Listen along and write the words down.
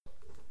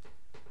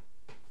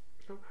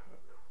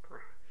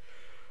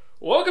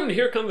Welcome to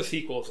Here Come the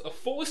Sequels, a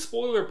fully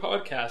spoiler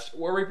podcast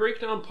where we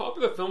break down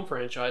popular film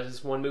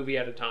franchises one movie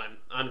at a time.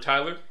 I'm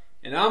Tyler.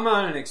 And I'm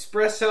on an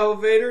express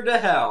elevator to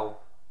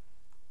hell.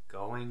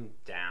 Going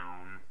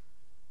down.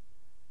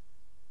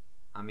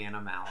 I'm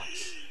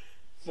Alex.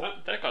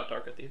 That got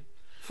dark at the end.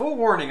 Full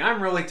warning,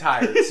 I'm really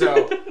tired,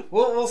 so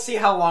we'll see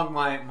how long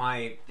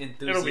my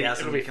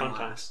enthusiasm it'll be can fun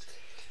last.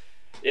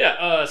 time.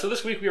 Yeah, so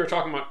this week we were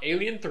talking about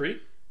Alien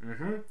 3.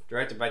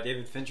 Directed by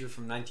David Fincher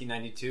from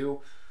 1992.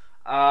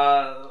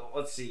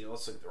 Let's see.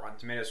 Let's look at the Rotten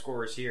Tomato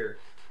scores here.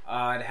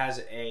 It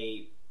has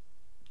a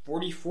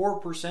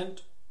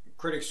 44%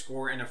 critic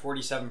score and a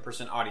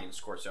 47% audience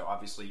score. So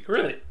obviously,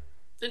 Really?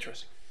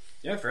 Interesting.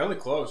 Yeah, fairly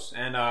close.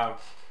 And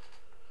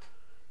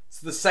it's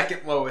the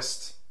second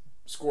lowest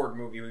scored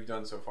movie we've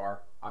done so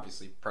far.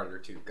 Obviously, Predator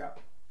 2 got.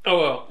 Oh,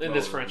 well, in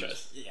this lower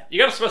franchise. reviews. Yeah. You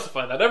gotta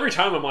specify that. Every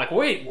time I'm like,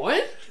 wait,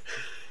 what?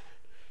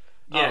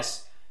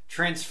 Yes.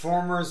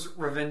 Transformers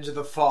Revenge of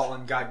the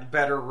Fallen got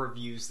better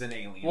reviews than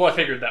Alien. Well, I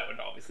figured that would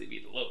obviously be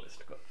the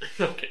lowest. But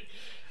okay.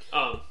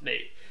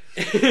 Maybe.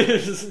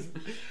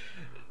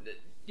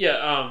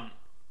 Yeah,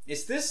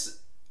 Is this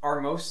our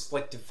most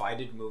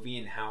divided movie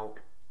in how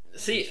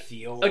we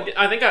feel?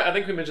 I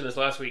think we mentioned this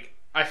last week.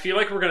 I feel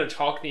like we're going to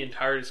talk the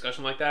entire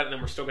discussion like that, and then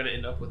we're still going to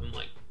end up within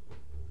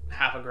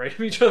half a grade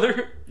of each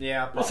other.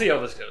 Yeah, probably. We'll see how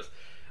this goes.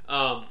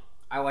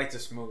 I like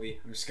this movie.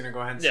 I'm just going to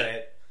go ahead and say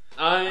it.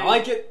 I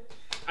like it.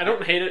 I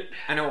don't hate it.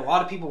 I know a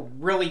lot of people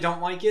really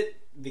don't like it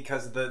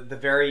because of the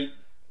very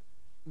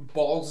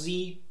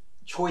ballsy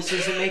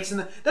choices it makes.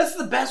 That's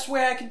the best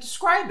way I can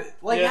describe it.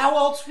 How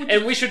else would you...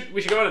 And we should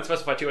go ahead and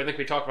specify too. I think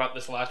we talked about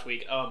this last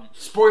week.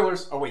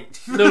 Spoilers. Oh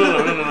wait.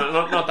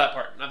 No, not that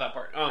part. Not that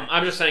part.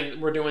 I'm just saying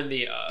we're doing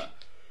the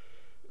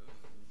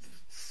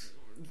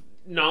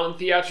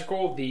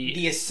non-theatrical,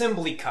 the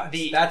assembly cut.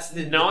 That's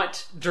the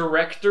not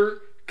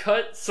director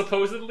cut,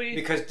 supposedly.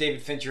 Because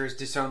David Fincher has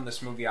disowned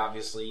this movie,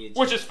 obviously.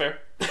 Which is fair.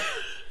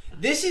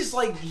 This is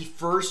the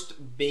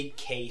first big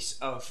case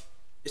of...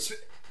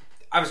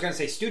 I was going to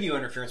say studio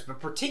interference,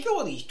 but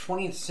particularly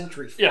 20th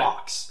Century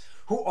Fox,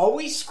 who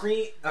always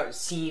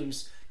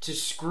seems to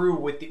screw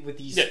with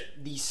these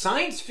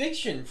science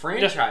fiction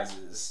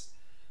franchises.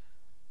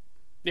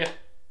 Yeah.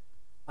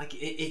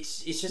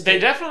 It's just... They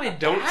definitely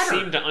don't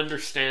seem to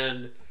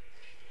understand,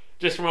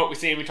 just from what we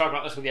see, and we talked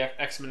about this with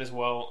the X-Men as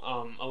well,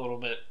 a little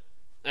bit.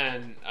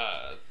 And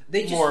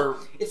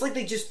it's like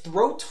they just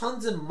throw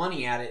tons of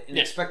money at it and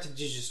expect it to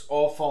just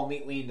all fall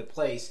neatly into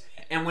place.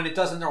 And when it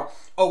doesn't, they're like,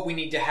 "Oh, we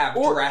need to have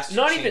drastic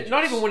changes."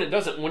 Not even when it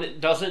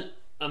doesn't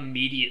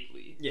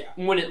immediately. Yeah.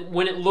 When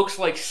it looks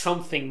like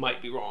something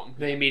might be wrong,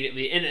 they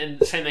immediately and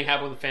the same thing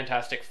happened with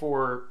Fantastic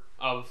Four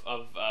of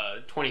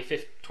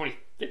 2015,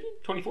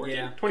 2014,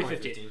 yeah,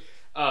 2015.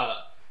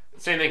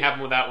 Same thing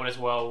happened with that one as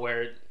well,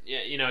 where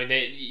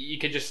you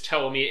could just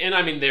tell me, and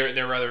I mean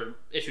there were other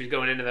issues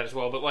going into that as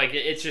well, but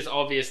it's just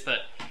obvious that.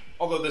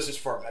 Although this is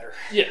far better.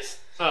 Yes,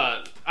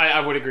 I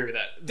would agree with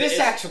that. This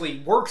actually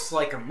works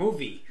like a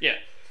movie. Yeah,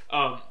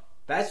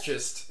 that's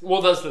just.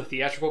 Well, does the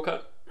theatrical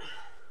cut?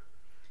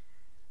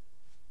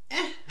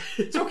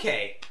 It's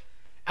okay.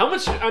 How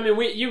much? I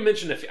mean, you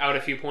mentioned out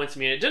a few points to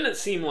me, and it didn't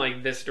seem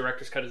like this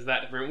director's cut is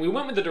that different. We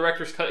went with the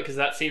director's cut because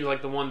that seems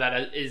like the one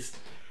that is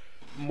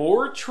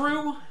more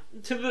true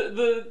to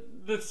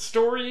the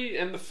story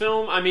and the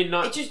film. I mean,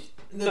 not. It just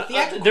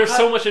there's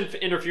so much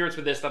interference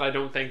with this that I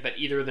don't think that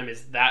either of them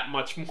is that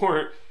much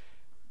more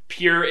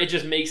pure. It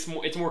just makes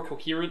it's more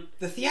coherent.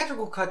 The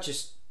theatrical cut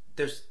just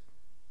makes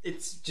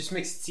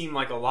it seem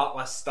like a lot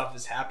less stuff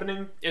is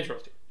happening.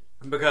 Interesting.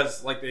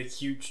 Because the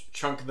huge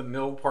chunk of the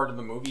middle part of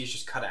the movie is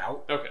just cut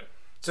out. Okay.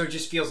 So it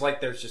just feels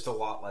like there's just a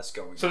lot less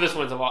going on. So this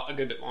one's a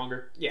good bit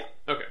longer? Yeah.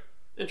 Okay.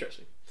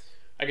 Interesting.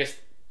 I guess...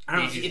 I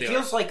don't know. It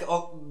feels like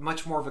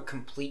much more of a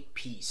complete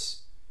piece.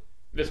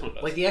 This one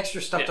does. The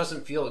extra stuff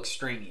doesn't feel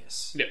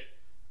extraneous. Yeah.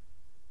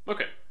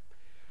 Okay.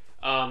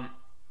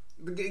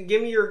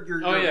 Give me your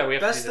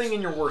best thing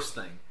and your worst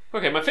thing.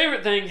 Okay, my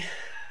favorite thing...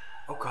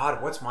 Oh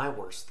God, what's my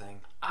worst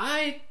thing?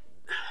 I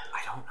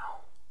don't know.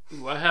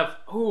 Ooh, I have...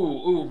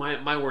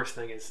 my worst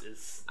thing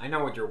is... I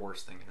know what your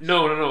worst thing is.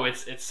 No,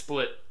 it's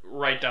split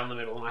right down the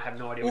middle, and I have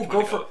no idea which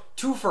one to go.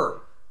 Two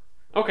for...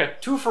 Okay.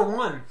 2 for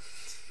 1.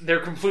 They're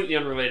completely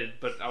unrelated,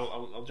 but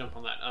I'll jump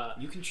on that.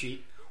 You can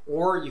cheat.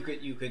 Or you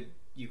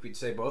could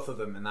say both of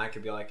them, and I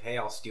could be like, hey,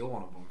 I'll steal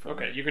one of them from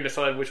Okay, you. you can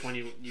decide which one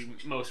you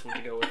most want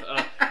to go with.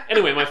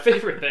 Anyway, my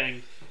favorite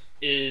thing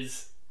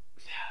is...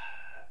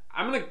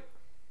 I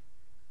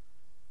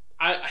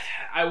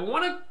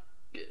want to...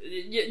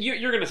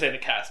 You're going to say the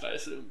cast, I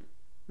assume.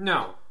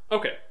 No.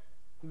 Okay.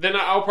 Then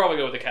I'll probably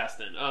go with the cast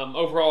then.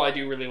 Overall, I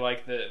do really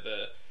like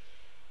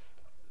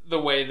the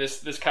way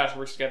this cast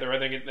works together. I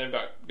think they've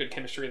got good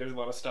chemistry. There's a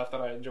lot of stuff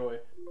that I enjoy.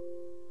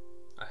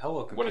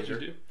 Hello, computer. What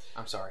did you do?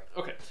 I'm sorry.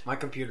 Okay. My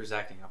computer's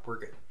acting up. We're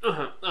good.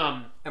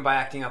 Uh-huh. And by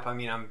acting up, I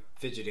mean I'm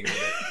fidgeting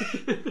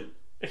with it.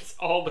 It's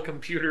all the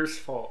computer's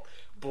fault.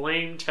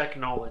 Blame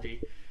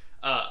technology.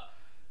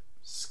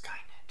 Skynet.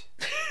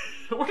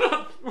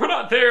 We're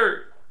not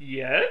there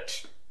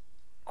yet?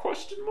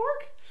 Question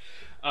mark?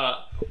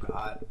 Oh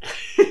God.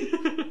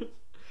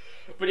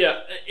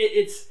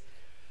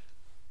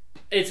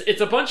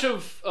 it's a bunch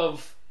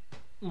of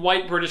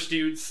white British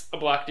dudes, a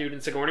black dude,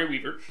 and Sigourney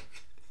Weaver,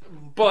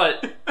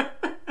 but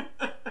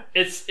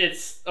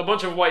it's a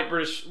bunch of white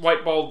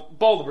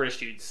bald British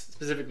dudes,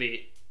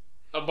 specifically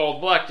a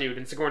bald black dude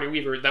and Sigourney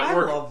Weaver I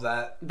love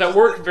that. That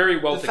work very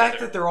well the together. The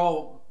fact that they're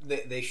all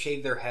they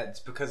shave their heads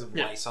because of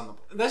lice on the.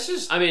 That's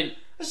just. I mean,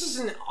 this is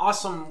an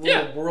awesome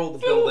little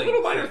world building.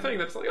 Little minor thing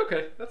that's like,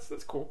 okay, that's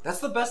cool. That's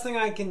the best thing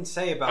I can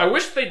say about. I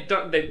wish they'd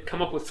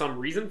come up with some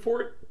reason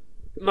for it,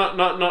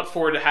 not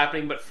for it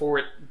happening, but for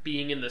it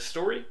being in the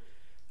story.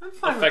 I'm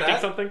fine affecting with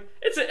that. something.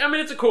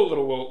 It's a cool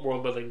little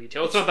world building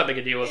detail. It's not that big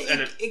a deal.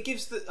 It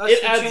gives us a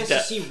chance to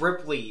see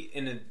Ripley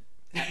in a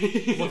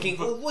looking.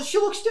 Well, she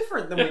looks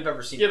different than we've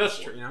ever seen. Yeah, that's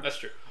before, true. You know? That's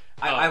true.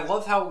 I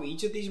love how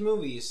each of these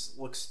movies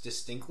looks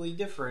distinctly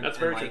different. That's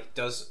very and, true.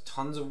 Does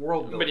tons of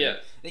world building. But yeah,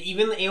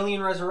 even the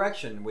Alien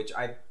Resurrection, which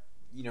I'll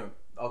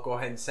go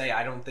ahead and say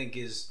I don't think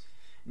is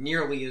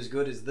nearly as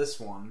good as this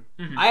one.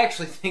 Mm-hmm. I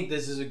actually think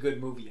this is a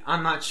good movie.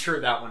 I'm not sure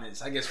that one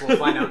is. I guess we'll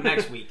find out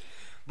next week.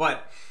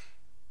 But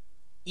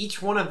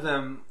each one of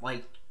them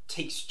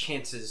takes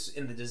chances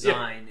in the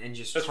design and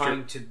just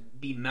trying to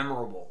be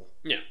memorable.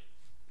 Yeah,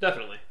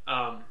 definitely.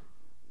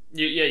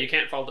 You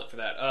can't fault it for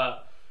that.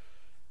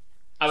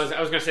 I was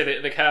gonna say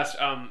the cast.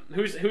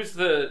 Who's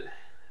the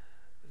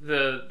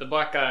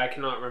black guy? I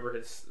cannot remember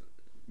his.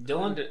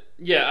 Dylan?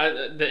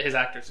 Yeah, his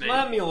actor's name.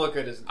 Let me look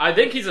at his name. I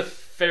think he's a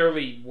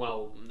fairly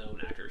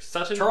well-known actor.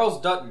 Sutton? Charles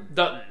Dutton.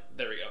 Dutton.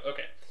 There we go.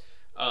 Okay.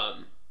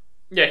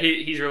 Yeah,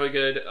 he's really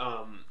good.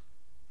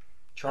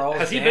 Charles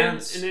has he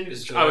Dance been in?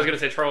 is I was good. gonna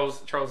say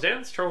Charles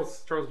Dance.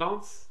 Charles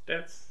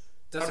Dance.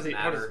 Doesn't How does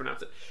matter. he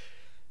pronounce it?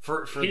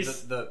 For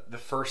the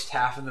first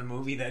half of the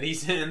movie that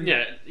he's in.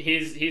 Yeah,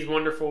 he's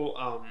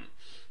wonderful.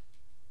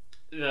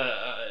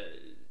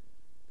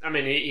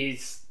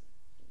 He's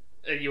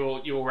you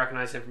will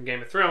recognize him from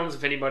Game of Thrones.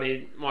 If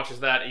anybody watches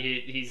that,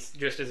 he's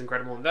just as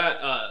incredible in that.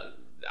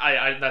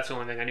 I that's the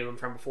only thing I knew him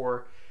from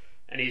before,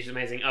 and he's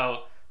amazing.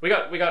 Oh, we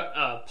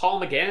got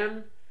Paul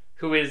McGann,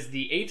 who is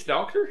the Eighth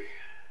Doctor,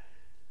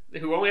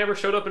 who only ever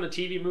showed up in a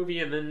TV movie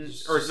and then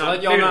Just to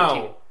let y'all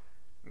know,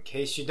 in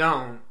case you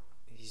don't,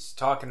 he's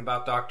talking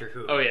about Doctor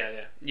Who. Oh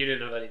yeah, you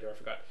didn't know that either. I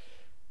forgot.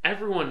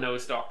 Everyone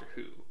knows Doctor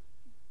Who.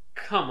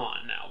 Come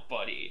on now,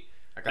 buddy.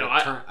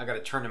 I gotta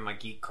turn in my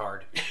geek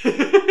card.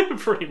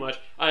 Pretty much.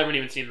 I haven't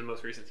even seen the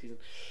most recent season.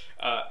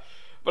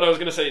 But I was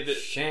gonna say that.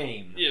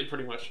 Shame. Yeah,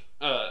 pretty much.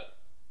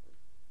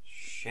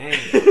 Shame.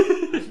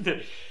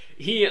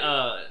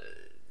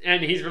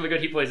 And he's really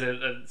good. He plays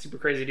a super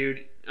crazy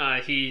dude.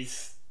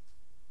 He's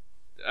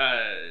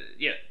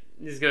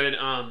good.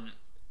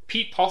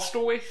 Pete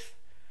Postlethwaite.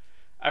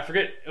 I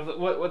forget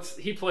what's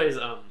he plays.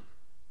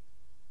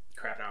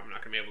 Crap! Now I'm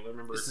not gonna be able to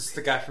remember. Is this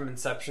the guy from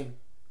Inception?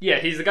 Yeah,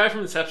 he's the guy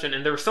from Inception,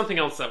 and there was something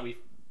else that we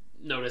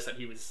noticed that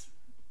he was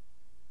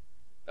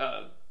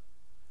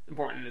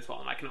important in as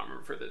well, and I cannot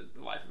remember for the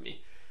life of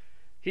me.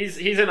 He's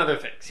in other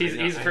things.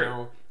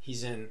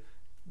 He's in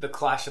the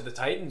Clash of the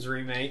Titans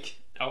remake.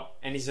 Oh,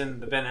 and he's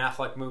in the Ben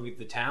Affleck movie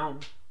The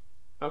Town.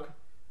 Okay.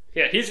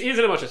 Yeah, he's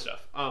in a bunch of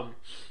stuff.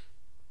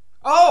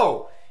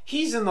 Oh,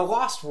 he's in The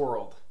Lost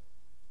World.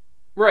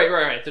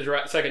 Right.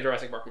 The second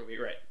Jurassic Park movie.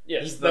 Right.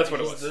 Yes, that's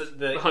what it was.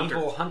 The hunter.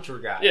 Evil hunter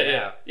guy.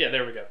 Yeah.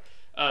 There we go.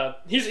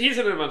 He's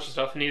in a bunch of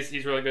stuff, and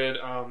he's really good.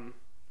 Don't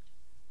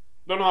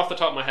know off the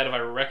top of my head if I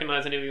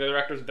recognize any of the other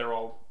actors. But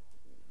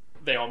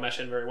they all mesh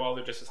in very well.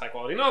 They're just as high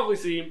quality. And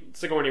obviously,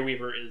 Sigourney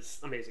Weaver is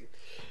amazing.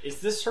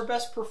 Is this her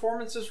best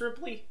performance as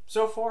Ripley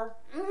so far?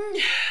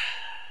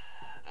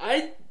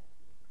 I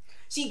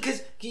see,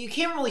 because you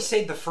can't really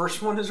say the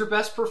first one is her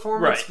best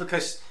performance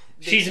because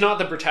she's not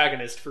the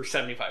protagonist for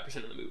 75%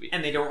 of the movie,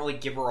 and they don't really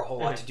give her a whole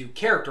lot to do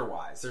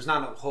character-wise. There's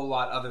not a whole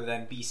lot other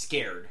than be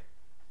scared.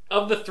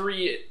 Of the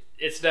three,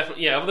 it's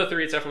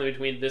definitely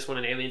between this one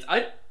and Aliens.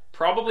 I'd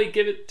probably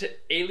give it to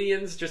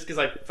Aliens just because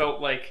I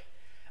felt like,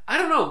 I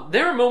don't know,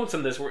 there are moments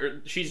in this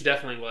where she's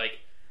definitely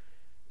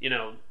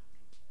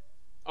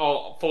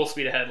all full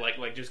speed ahead,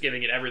 like just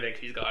giving it everything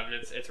she's got, and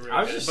it's really.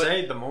 I was just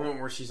saying the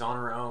moment where she's on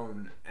her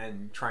own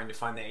and trying to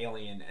find the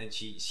alien, and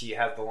she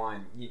has the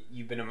line,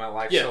 "You've been in my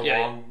life so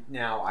long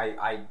now,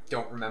 I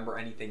don't remember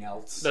anything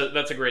else."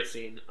 That's a great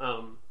scene.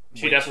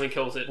 She definitely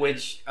kills it.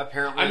 Which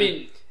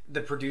apparently,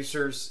 the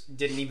producers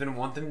didn't even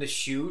want them to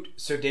shoot,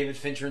 so David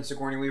Fincher and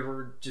Sigourney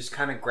Weaver just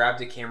kind of grabbed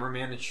a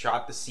cameraman and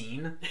shot the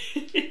scene.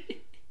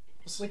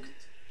 It's like,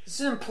 this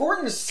is an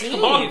important scene.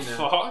 Come on,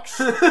 Fox.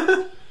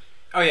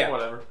 Oh yeah,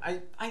 whatever.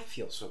 I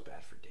feel so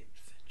bad for David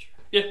Fincher.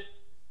 Yeah,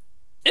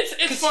 it's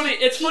funny.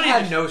 It's funny. He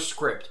had no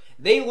script.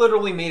 They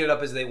literally made it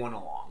up as they went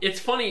along. It's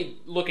funny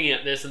looking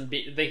at this and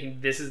thinking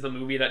this is the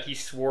movie that he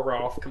swore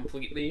off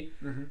completely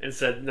and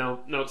said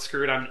no,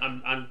 screw it.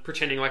 I'm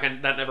pretending like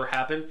that never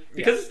happened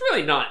because it's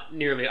really not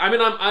nearly. I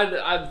mean,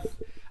 I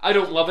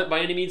don't love it by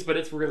any means, but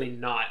it's really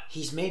not.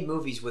 He's made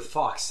movies with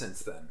Fox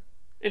since then.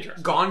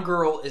 Interesting. Gone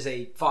Girl is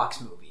a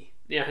Fox movie.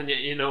 Yeah, and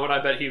you know what? I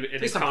bet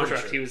in his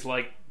contract he was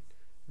like,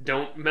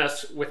 "Don't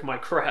mess with my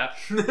crap,"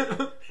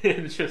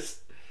 and just.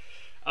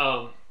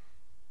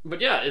 But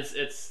yeah,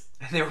 it's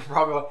And they were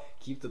probably like,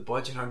 keep the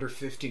budget under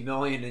 $50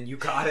 million and you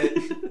got it.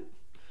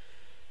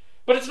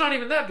 But it's not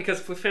even that,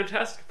 because with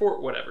Fantastic Four,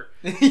 whatever.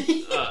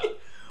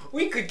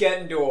 We could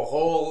get into a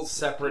whole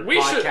separate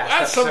podcast.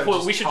 At some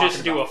point, we should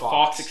just do a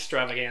Fox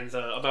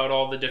extravaganza about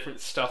all the different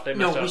stuff they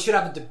messed up. No, we should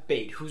have a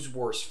debate. Who's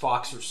worse,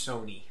 Fox or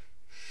Sony?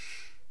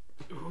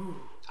 Ooh.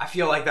 I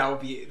feel like that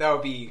would be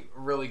a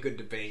really good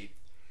debate.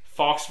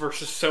 Fox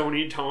versus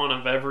Sony, dawn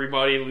of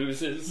everybody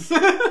loses.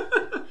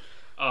 That's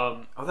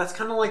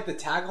kind of like the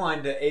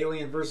tagline to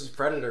Alien versus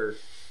Predator.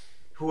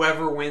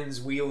 Whoever wins,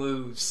 we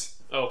lose.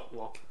 Oh,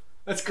 well.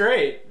 That's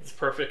great. It's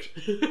perfect.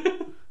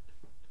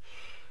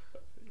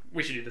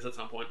 We should do this at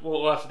some point.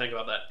 We'll have to think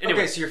about that.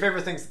 Anyway. Okay, so your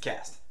favorite thing's the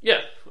cast. Yeah.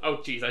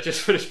 Oh, geez. I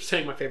just finished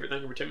saying my favorite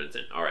thing over 10 minutes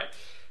in. All right.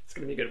 It's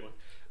going to be a good one.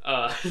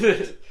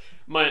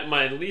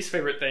 My least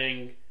favorite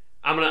thing...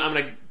 I'm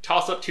gonna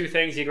toss up two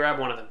things. You grab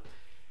one of them.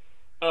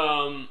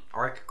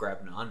 Or I could grab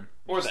none.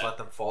 Or just that. let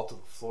them fall to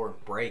the floor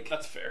and break.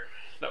 That's fair.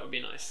 That would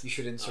be nice. You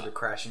should insert a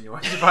crashing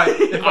noise if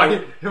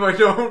I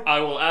don't.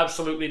 I will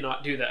absolutely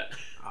not do that.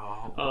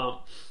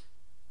 Oh.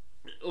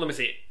 Let me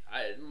see.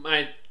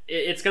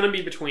 It's going to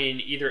be between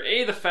either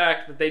the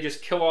fact that they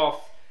just kill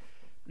off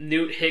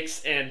Newt,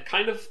 Hicks, and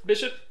kind of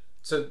Bishop.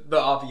 So the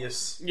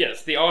obvious.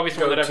 Yes, the obvious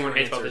one that everyone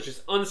hates about answer. this.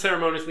 Just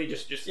unceremoniously,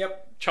 just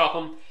chop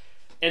them.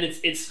 And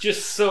it's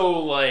just so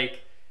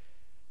like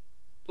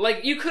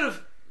you could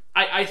have.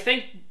 I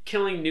think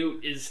killing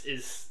Newt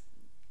is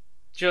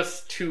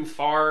just too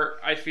far.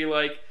 I feel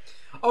like.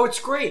 Oh,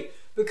 it's great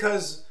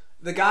because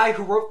the guy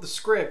who wrote the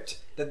script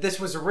that this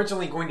was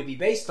originally going to be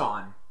based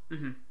on,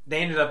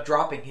 they ended up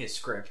dropping his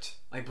script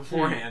like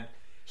beforehand.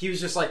 He was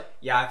just like,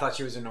 "Yeah, I thought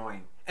she was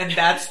annoying," and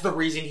that's the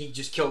reason he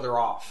just killed her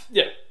off.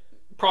 Yeah,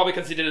 probably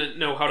because he didn't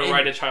know how to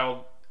write a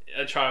child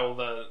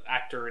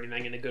actor or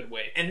anything in a good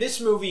way. And this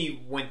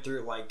movie went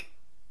through like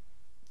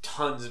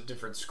tons of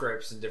different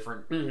scripts and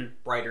different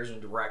writers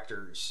and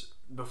directors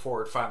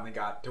before it finally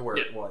got to where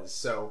it was.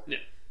 So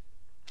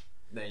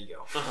there you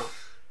go.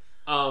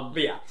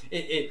 But yeah,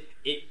 it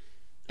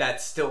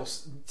that's still,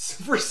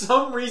 for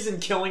some reason,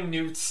 killing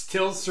Newt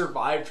still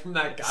survived from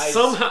that guy's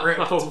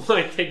script. Oh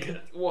my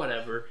god,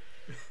 whatever.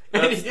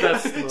 That's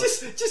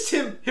just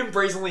him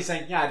brazenly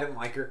saying, "Yeah, I didn't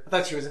like her. I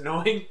thought she was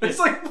annoying." It's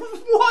like,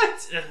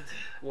 what?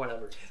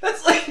 Whatever.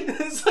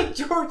 It's like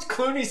George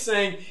Clooney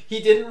saying he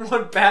didn't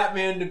want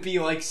Batman to be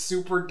like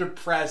super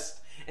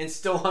depressed and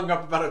still hung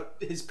up about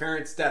his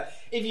parents' death.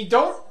 If you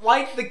don't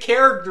like the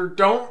character,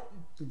 don't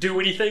do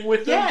anything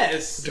with them.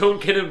 Yes.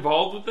 Don't get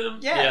involved with them.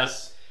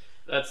 Yes.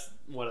 Yeah. That's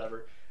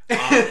whatever.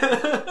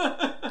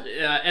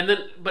 Yeah, and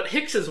then but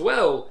Hicks as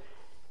well.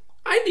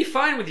 I'd be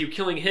fine with you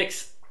killing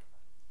Hicks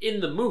in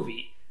the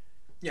movie.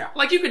 Yeah.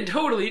 Like, you can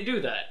totally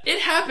do that. It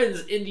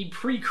happens in the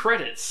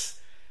pre-credits.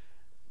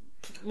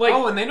 Like,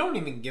 and they don't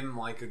even give him,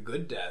 like, a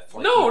good death.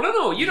 Like,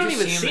 no. You don't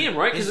even see him,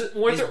 right? Because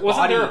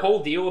wasn't there a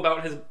whole deal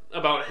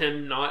about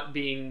him not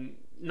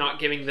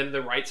giving them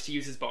the rights to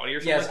use his body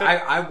or something like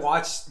that? I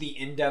watched the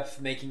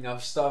in-depth making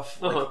of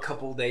stuff like a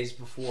couple days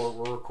before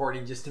we're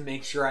recording just to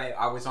make sure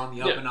I was on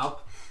the up and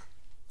up.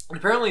 And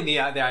apparently the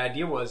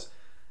idea was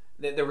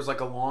that there was like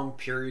a long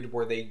period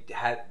where they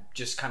had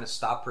just kind of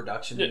stopped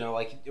production and they're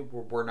like,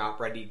 we're not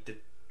ready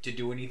to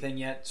do anything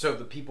yet. So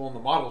the people in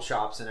the model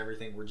shops and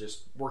everything were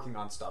just working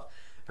on stuff.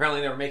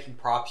 Apparently they were making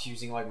props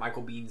using like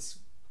Michael Bihn's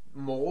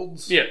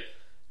molds. Yeah.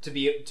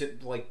 To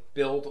like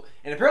build,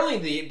 and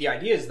apparently the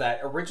idea is that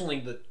originally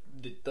the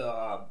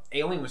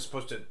alien was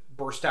supposed to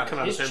burst out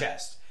of his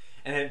chest,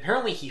 and then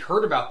apparently he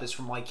heard about this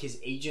from like his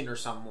agent or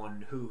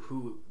someone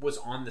who was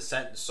on the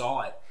set and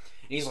saw it,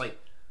 and he's like,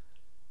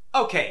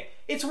 okay,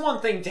 it's one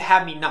thing to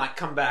have me not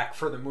come back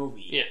for the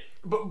movie,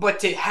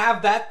 but to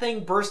have that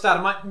thing burst out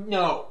of my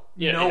no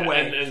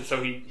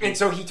way. And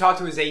so he talked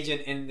to his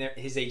agent, and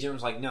his agent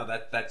was like, no,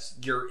 that's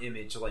your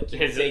image, like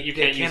they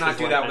cannot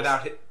do that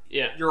without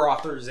your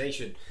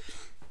authorization.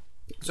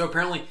 So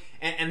apparently,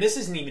 and this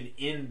isn't even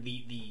in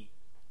the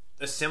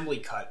assembly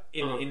cut.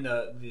 In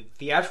the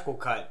theatrical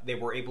cut, they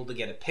were able to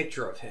get a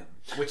picture of him,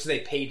 which they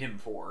paid him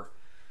for.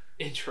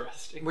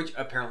 Interesting. Which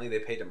apparently they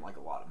paid him like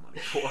a lot of money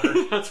for.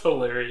 That's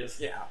hilarious.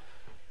 Yeah.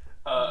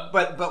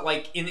 But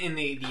like in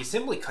the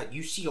assembly cut,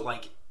 you see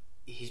like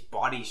his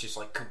body's just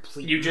like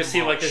completely. You just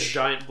see like this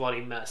giant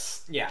bloody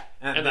mess. Yeah,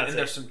 and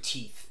there's some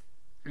teeth.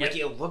 Like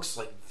it looks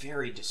like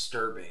very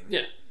disturbing.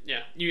 Yeah.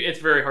 Yeah, it's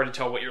very hard to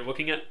tell what you're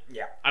looking at.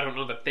 Yeah. I don't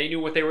know that they knew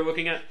what they were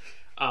looking at.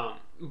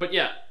 But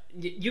yeah,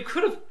 you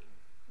could have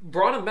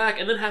brought him back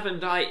and then have him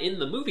die in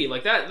the movie.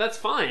 Like, that's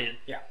fine.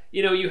 Yeah.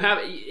 You know, you have...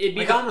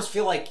 I almost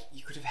feel like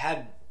you could have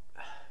had...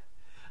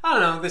 I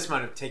don't know, this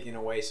might have taken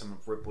away some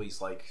of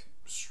Ripley's, like,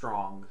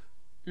 strong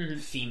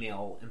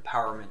female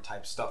empowerment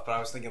type stuff. But I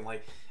was thinking,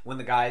 like, when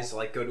the guys,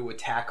 like, go to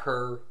attack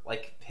her,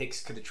 like,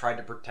 Hicks could have tried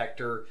to protect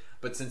her.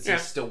 But since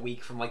he's still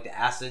weak from, like, the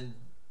acid...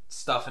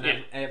 stuff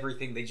and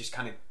everything, they just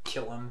kind of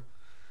kill him.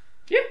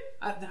 Yeah,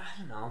 I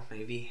don't know,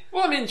 maybe.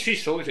 Well, I mean, she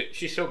still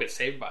gets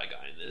saved by a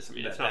guy in this. I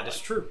mean, it's not that is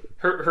true.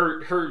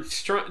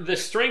 The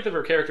strength of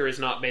her character is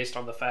not based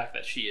on the fact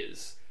that she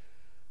is,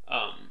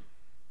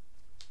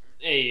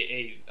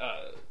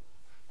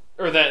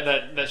 or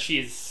that she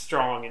is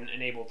strong and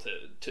able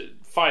to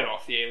fight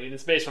off the alien.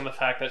 It's based on the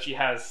fact that she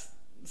has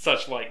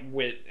such like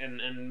wit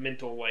and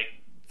mental like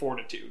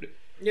fortitude.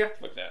 Yeah,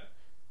 like that.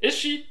 Is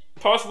she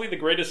possibly the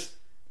greatest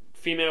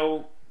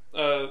female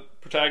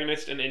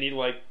protagonist in any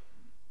like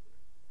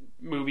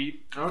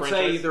movie? I would franchise?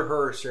 say either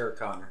her or Sarah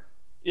Connor.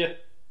 Yeah.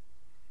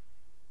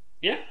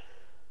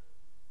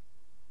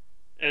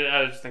 And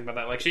I just think about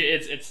that. Like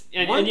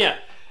and yeah.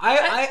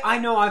 I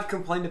know I've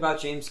complained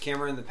about James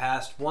Cameron in the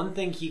past. One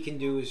thing he can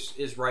do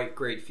is write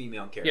great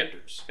female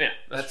characters. Yeah,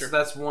 that's true.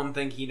 That's one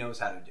thing he knows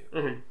how to do.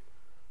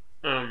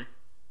 Mm-hmm.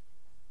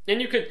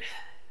 And you could.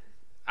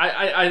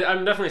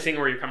 I'm definitely seeing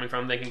where you're coming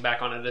from, thinking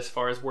back on it as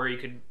far as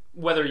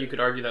whether you could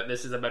argue that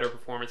this is a better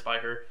performance by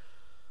her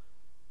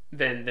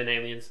than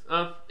Aliens.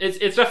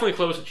 It's definitely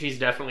close, and she's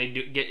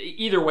definitely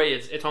either way.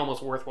 It's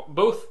almost worth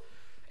both.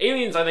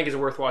 Aliens, I think, is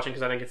worth watching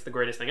because I think it's the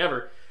greatest thing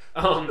ever.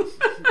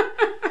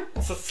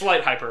 It's a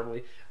slight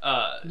hyperbole.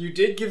 You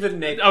did give it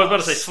an A+. I was about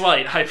to say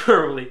slight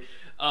hyperbole.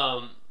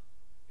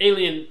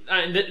 Alien,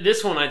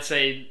 this one, I'd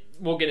say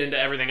we'll get into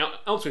everything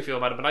else we feel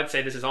about it, but I'd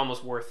say this is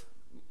almost worth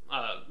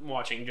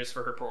watching just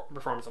for her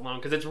performance alone,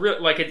 because it's real.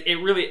 Like it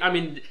really. I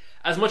mean,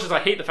 as much as I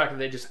hate the fact that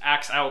they just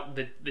axe out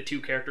the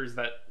two characters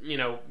that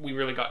we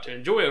really got to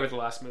enjoy over the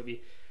last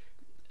movie,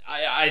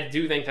 I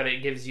do think that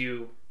it gives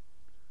you,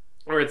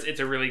 or it's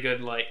a really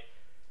good like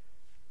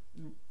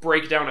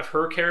breakdown of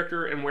her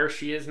character and where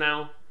she is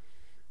now,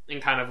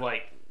 and kind of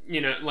like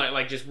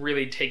like just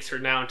really takes her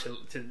down to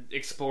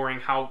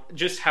exploring how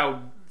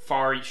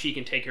far she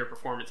can take her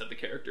performance of the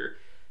character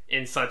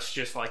in such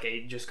just like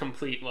a just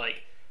complete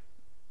like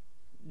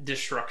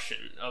destruction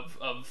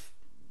of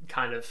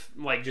kind of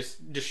like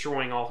just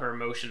destroying all her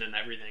emotion and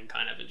everything,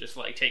 kind of, and just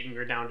like taking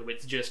her down to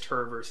it's just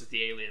her versus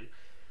the alien.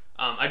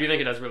 I do think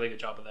it does a really good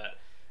job of that.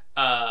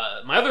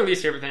 My other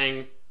least favorite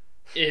thing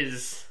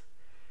is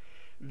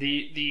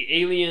the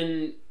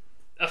alien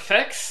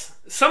effects.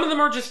 Some of them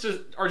are just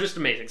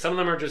amazing. Some of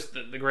them are just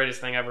the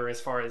greatest thing ever.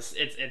 As far as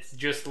it's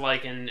just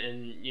like in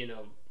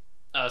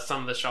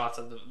some of the shots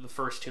of the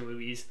first two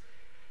movies.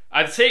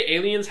 I'd say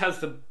Aliens has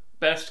the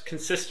best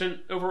consistent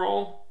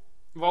overall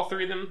of all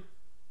three of them.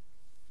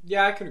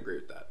 Yeah, I can agree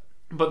with that.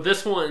 But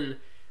this one,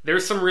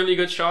 there's some really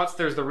good shots.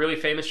 There's the really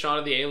famous shot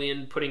of the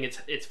alien putting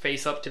its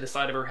face up to the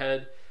side of her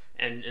head,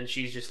 and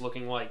she's just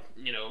looking like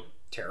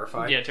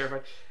terrified. Yeah,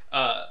 terrified.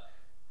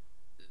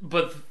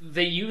 But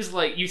they use,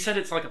 like you said,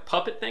 it's like a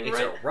puppet thing, it's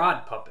right? It's a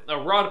rod puppet. A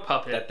rod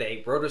puppet that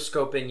they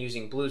rotoscope in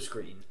using blue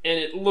screen, and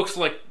it looks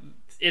like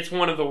it's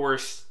one of the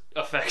worst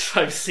effects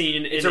I've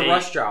seen. It's a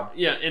rush job.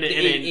 Yeah, in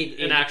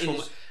an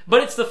actual.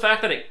 But it's the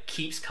fact that it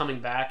keeps coming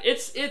back.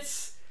 It's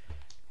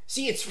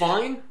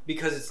fine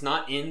because it's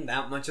not in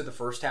that much of the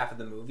first half of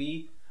the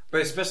movie,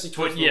 but especially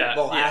towards the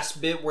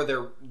last bit where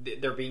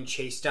they're being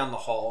chased down the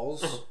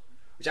halls,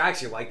 which I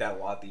actually like that a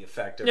lot. The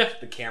effect of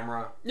the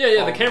camera.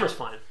 Yeah, the camera's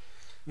fine.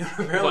 No,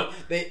 really,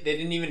 they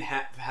didn't even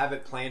have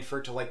it planned for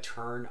it to like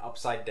turn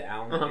upside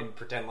down and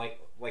pretend like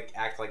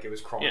act like it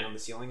was crawling on the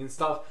ceiling and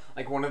stuff.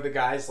 Like one of the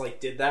guys like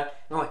did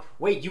that, and I'm like,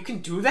 wait, you can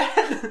do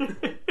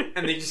that?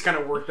 And they just kind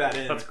of worked that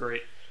in. That's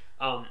great.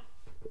 Some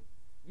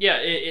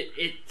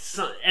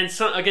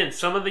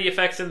of the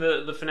effects in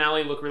the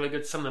finale look really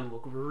good. Some of them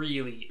look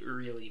really,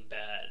 really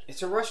bad.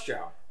 It's a rush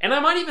job. And I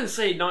might even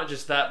say not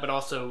just that, but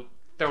also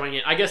throwing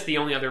in, I guess the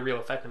only other real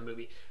effect in the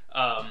movie,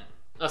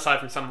 aside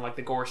from something like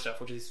the gore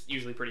stuff, which is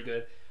usually pretty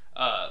good,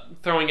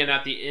 throwing in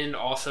at the end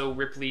also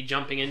Ripley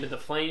jumping into the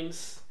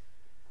flames.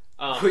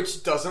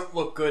 Which doesn't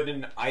look good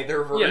in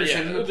either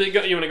version.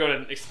 Yeah. You want to go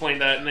ahead and explain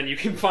that, and then you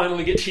can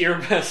finally get to your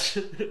best.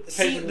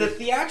 See, the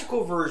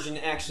theatrical version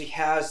actually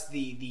has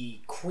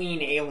the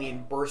queen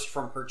alien burst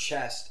from her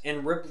chest,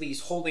 and Ripley's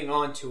holding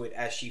on to it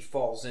as she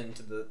falls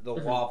into the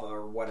lava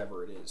or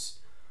whatever it is.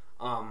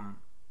 And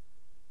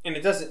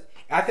it doesn't...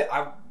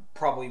 I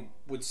probably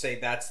would say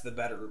that's the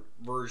better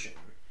version.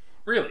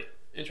 Really?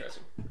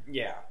 Interesting.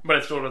 Yeah. But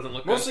it still doesn't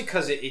look mostly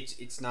because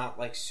it's not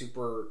like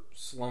super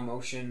slow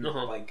motion,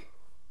 like...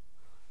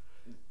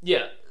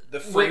 Yeah,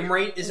 the frame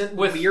rate isn't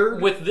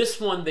weird. With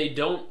this one, they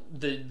don't.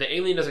 The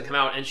alien doesn't come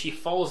out, and she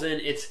falls in.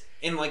 It's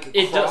in like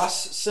a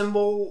cross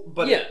symbol,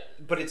 but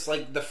but it's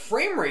like the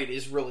frame rate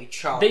is really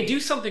choppy. They do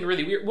something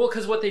really weird. Well,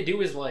 because what they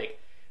do is like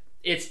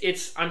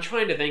it's. I'm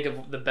trying to think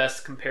of the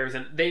best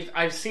comparison.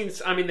 I've seen.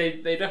 I mean,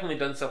 they've definitely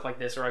done stuff like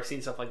this, or I've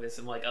seen stuff like this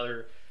in like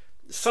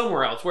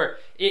somewhere else where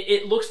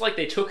it looks like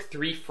they took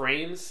 3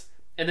 frames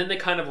and then they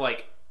kind of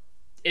like.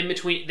 In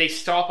between, they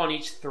stop on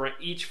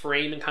each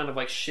frame and kind of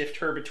like shift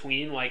her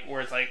between, like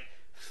where it's like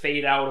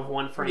fade out of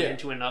one frame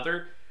into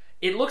another.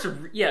 It looks,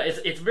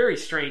 it's very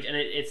strange, and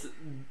it's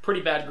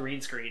pretty bad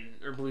green screen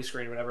or blue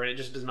screen or whatever. And it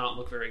just does not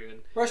look very good.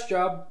 Rush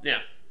job. Yeah.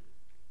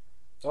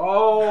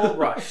 All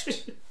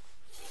rushed.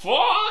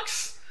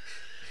 Fox.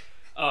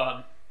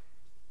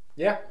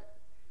 Yeah.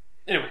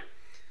 Anyway,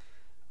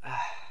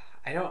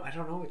 I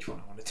don't know which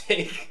one I want to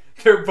take.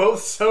 They're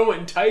both so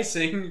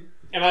enticing,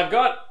 and I've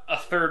got a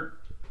third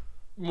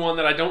one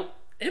that I don't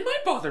It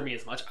might bother me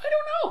as much. I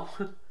don't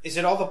know. Is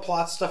it all the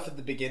plot stuff at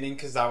the beginning?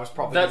 Because I was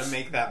probably going to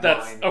make that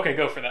mine. Okay,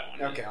 go for that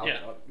one. Okay,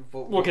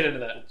 we'll get into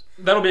that.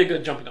 That'll be a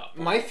good jumping off.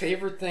 My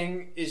favorite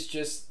thing is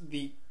just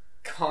the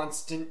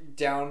constant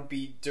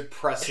downbeat,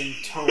 depressing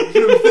tone of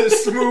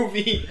this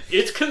movie.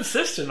 It's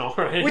consistent, all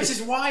right. Which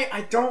is why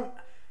I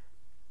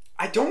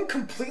don't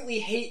completely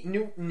hate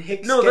Newton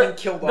Hicks getting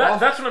killed off.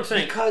 That's what I'm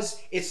saying.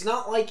 Because it's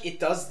not like it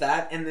does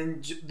that and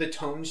then the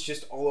tone's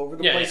just all over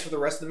the place for the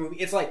rest of the movie.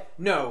 It's like,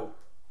 no,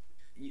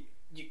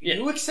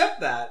 you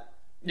accept that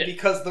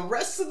because the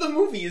rest of the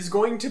movie is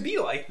going to be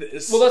like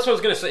this. Well, that's what I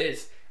was going to say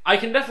is, I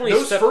can definitely...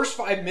 Those first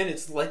 5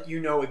 minutes let you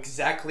know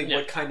exactly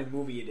what kind of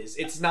movie it is.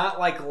 It's not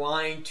like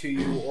lying to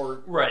you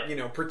or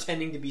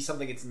pretending to be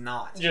something it's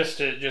not. Just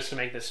to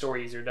make the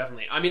story easier,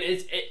 definitely. I mean,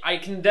 I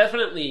can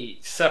definitely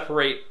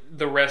separate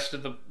the rest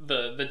of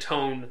the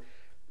tone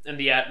and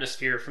the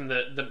atmosphere from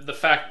the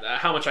fact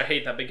how much I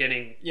hate that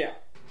beginning. Yeah.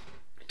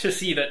 To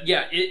see that,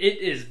 it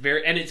is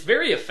very... And it's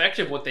very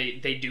effective what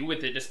they do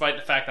with it, despite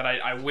the fact that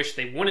I wish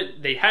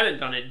they hadn't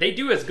done it. They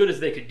do as good as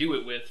they could do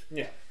it with.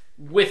 Yeah.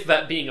 With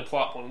that being a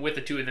plot point, with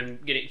the two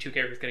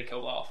characters getting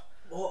killed off.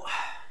 Well,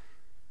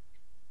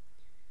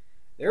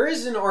 there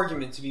is an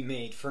argument to be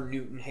made for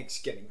Newton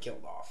Hicks getting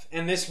killed off,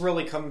 and this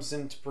really comes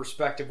into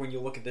perspective when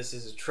you look at this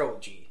as a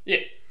trilogy. Yeah.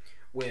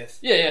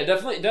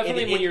 Definitely.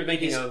 When you're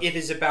thinking of it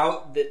is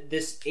about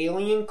this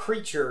alien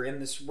creature in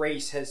this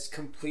race has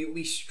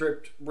completely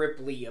stripped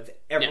Ripley of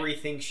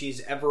everything she's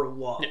ever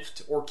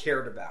loved or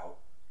cared about.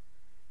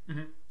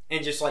 Mm-hmm.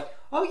 And just like,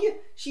 oh yeah,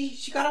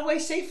 she got away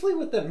safely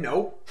with them.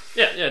 No.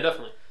 Yeah,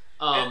 definitely.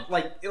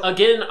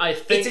 Again, I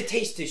think it's a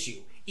taste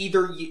issue.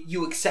 Either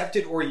you accept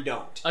it or you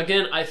don't.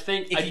 Again, I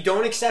think if you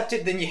don't accept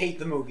it, then you hate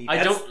the movie.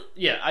 I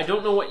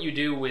don't know what you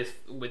do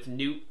with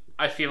Newt.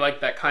 I feel like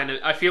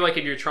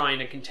if you're trying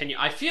to continue,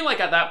 I feel like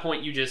at that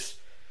point you just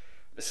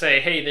say,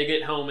 hey, they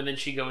get home and then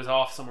she goes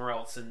off somewhere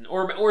else,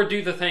 or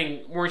do the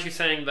thing. Weren't you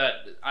saying that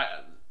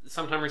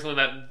sometime recently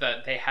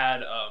that they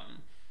had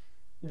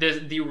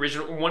the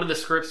original one of the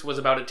scripts was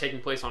about it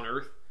taking place on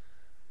Earth?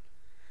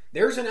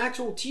 There's an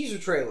actual teaser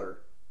trailer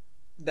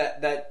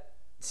that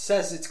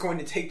says it's going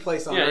to take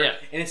place on Earth,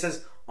 and it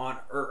says on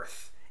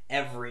Earth.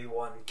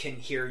 Everyone can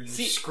hear you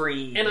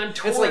scream. And I'm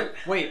torn. It's like,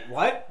 wait,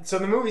 what? So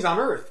the movie's on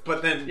Earth,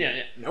 but then...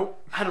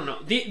 Nope. I don't know.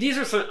 These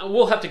are some...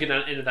 We'll have to get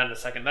into that in a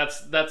second.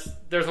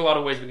 There's a lot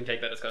of ways we can take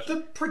that discussion.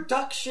 The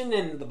production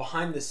and the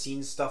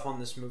behind-the-scenes stuff on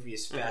this movie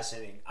is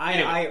fascinating.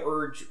 I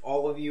urge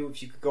all of you,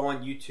 if you could go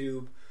on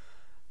YouTube...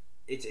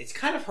 It's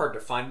kind of hard to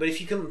find, but if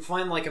you can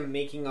find like a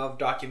making-of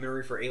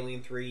documentary for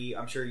Alien 3,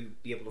 I'm sure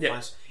you'd be able to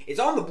find... It's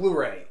on the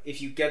Blu-ray.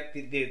 If you get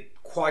the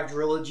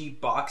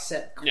quadrilogy box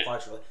set...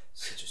 Quadrilogy...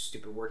 Such a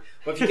stupid word.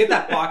 But if you get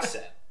that box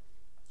set,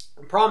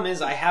 the problem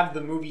is I have the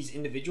movies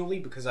individually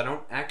because I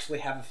don't actually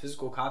have a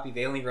physical copy of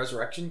Alien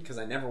Resurrection because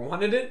I never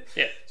wanted it.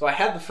 Yeah. So I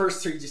have the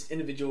first three just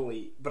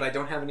individually, but I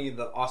don't have any of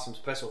the awesome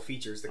special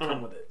features that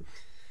come with it.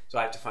 So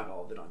I have to find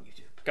all of it on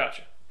YouTube.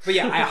 Gotcha. But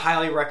yeah, I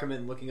highly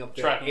recommend looking up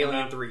the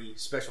Alien 3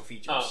 special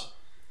features.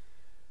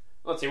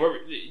 Let's see,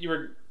 what you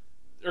were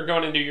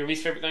going into your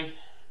least favorite thing?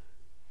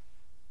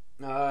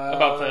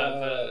 About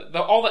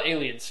the all the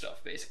alien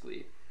stuff,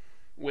 basically.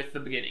 With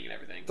the beginning and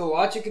everything, the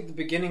logic at the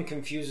beginning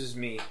confuses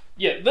me.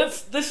 Yeah,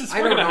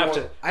 we're gonna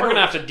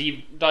have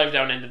to dive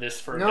down into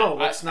this for a bit. No,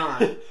 let's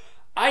not.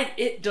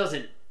 It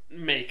doesn't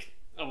make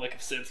a lick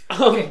of sense.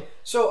 Okay,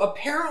 so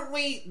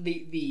apparently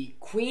the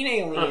Queen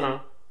Alien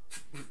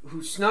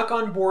who snuck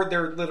on board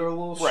their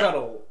little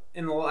shuttle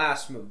in the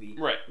last movie,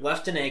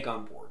 left an egg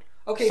on board.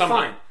 Okay,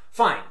 fine.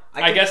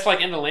 I guess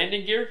like in the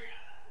landing gear.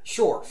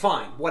 Sure,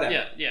 fine,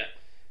 whatever. Yeah.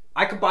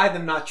 I could buy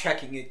them not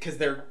checking it because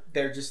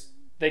they're just.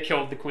 They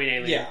killed the Queen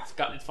Alien. Yeah.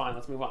 It's fine.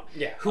 Let's move on.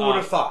 Yeah. Who would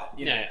have thought?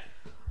 You know? Yeah.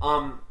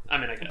 I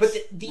mean, I guess. But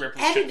the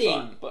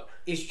editing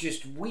is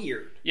just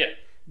weird. Yeah.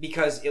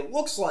 Because it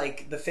looks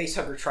like the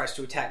facehugger tries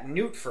to attack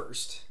Newt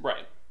first.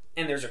 Right.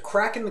 And there's a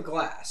crack in the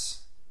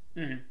glass.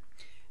 Mm-hmm.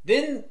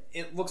 Then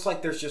it looks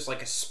like there's just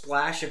like a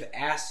splash of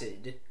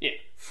acid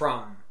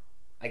from,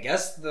 I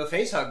guess, the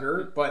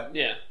facehugger, but...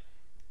 Yeah.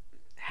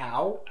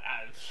 How?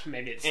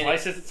 Maybe it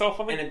slices itself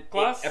on the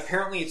glass?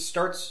 Apparently it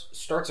starts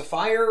a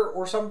fire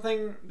or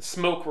something.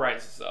 Smoke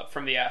rises up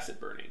from the acid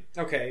burning.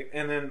 Okay,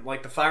 and then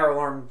like the fire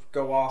alarm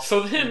go off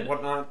and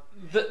whatnot.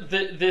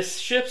 This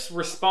ship's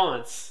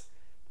response...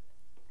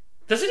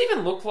 Does it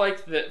even look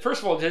like...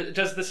 First of all,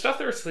 does the stuff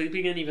they're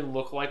sleeping in even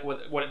look like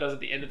what it does at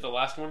the end of the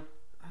last one?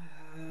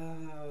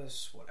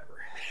 Whatever.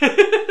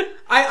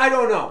 I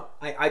don't know.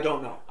 I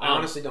don't know. I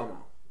honestly don't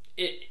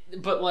know.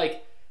 But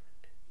like...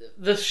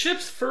 The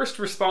ship's first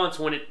response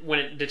when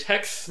it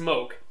detects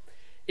smoke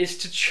is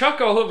to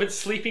chuck all of its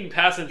sleeping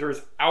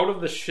passengers out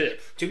of the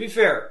ship. To be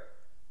fair,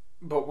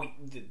 but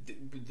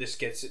this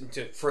gets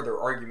into further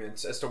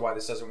arguments as to why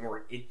this doesn't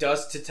work. It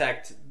does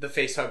detect the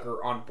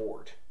facehugger on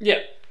board. Yeah.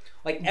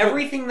 Like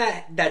everything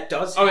that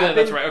does happen, yeah,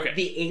 that's right.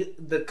 Okay.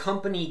 The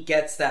company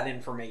gets that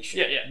information.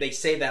 Yeah. They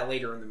say that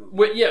later in the movie.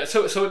 Well, yeah,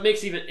 so it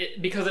makes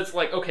because it's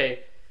like, okay,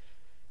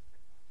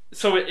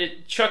 so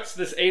it chucks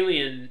this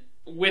alien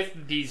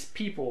with these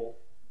people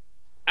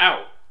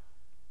out.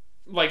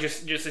 Like,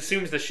 just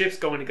assumes the ship's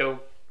going to go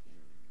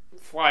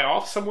fly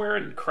off somewhere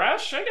and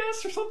crash, I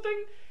guess, or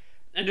something.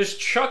 And just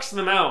chucks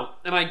them out.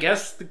 And I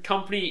guess the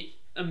company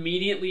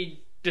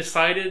immediately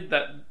decided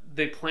that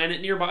the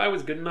planet nearby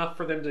was good enough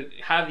for them to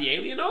have the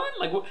alien on?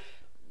 Like,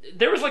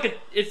 there was like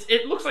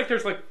it looks like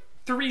there's like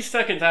 3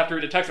 seconds after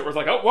it detects it where it's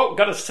like, oh, well,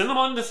 gotta send them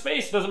on into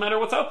space. Doesn't matter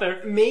what's out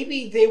there.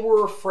 Maybe they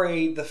were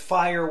afraid the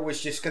fire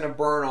was just going to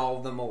burn all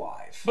of them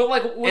alive. But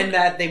like, and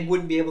that they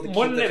wouldn't be able to keep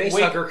the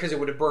facehugger because it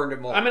would have burned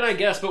them alive. I mean, I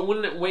guess, but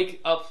wouldn't it wake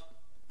up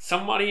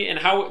somebody? And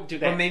how do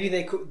they? But maybe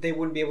they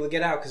wouldn't be able to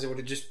get out because it would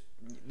have just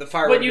the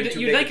fire. But you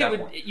think it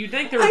would? You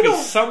think there would be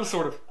some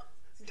sort of?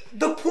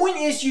 The point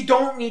is, you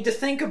don't need to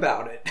think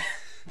about it.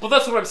 Well,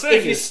 that's what I'm saying.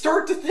 If you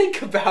start to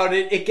think about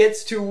it, it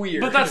gets too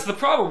weird. But that's the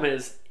problem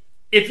is.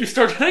 If you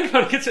start to think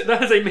about it,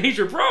 that is a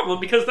major problem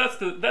because that's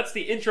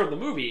the intro of the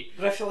movie.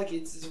 But I feel like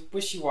it's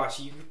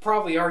wishy-washy. You could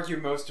probably argue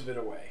most of it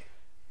away.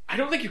 I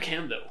don't think you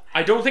can, though.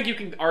 I don't think you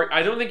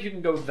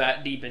can go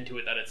that deep into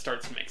it that it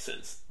starts to make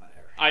sense.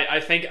 Whatever.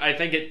 I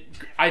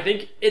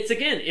think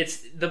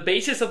it's the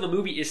basis of the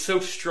movie is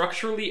so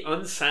structurally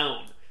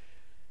unsound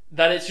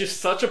that it's just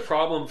such a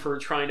problem for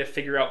trying to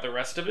figure out the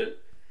rest of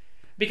it.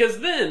 Because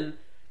then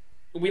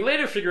we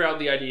later figure out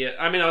the idea.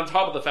 I mean, on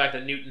top of the fact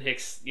that Newton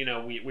Hicks,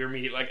 we're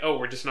immediately like, oh,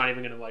 we're just not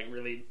even going to like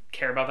really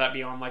care about that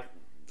beyond like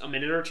a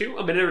minute or two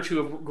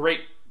of great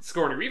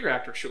Sigourney Weaver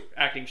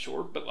acting,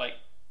 sure, but like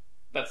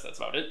that's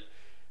about it.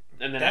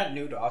 And then that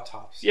nude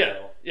autopsy, yeah,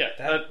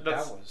 that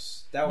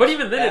was. But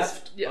even then,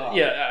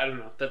 I don't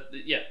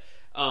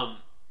know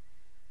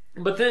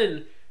but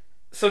then,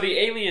 so the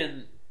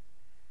alien.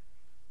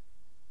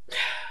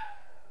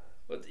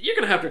 You're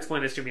gonna have to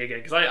explain this to me again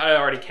because I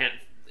already can't.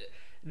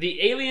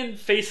 The alien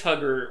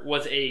facehugger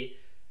was a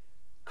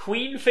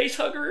queen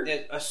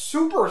facehugger? A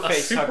super facehugger.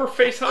 Super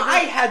facehugger? I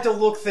had to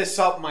look this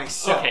up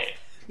myself. Okay.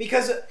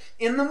 Because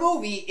in the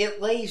movie,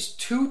 it lays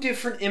 2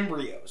 different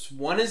embryos.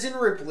 One is in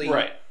Ripley,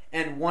 right,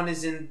 and one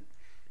is in...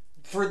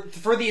 For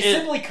the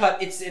assembly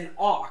cut, it's an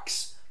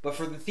ox. But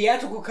for the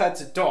theatrical cut,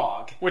 it's a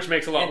dog. Which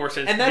makes a lot more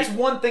sense. And that's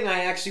one thing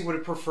I actually would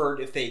have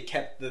preferred if they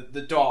kept the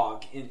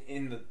dog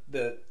in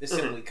the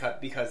assembly cut,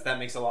 because that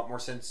makes a lot more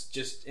sense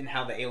just in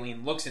how the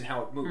alien looks and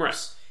how it moves.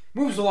 Right.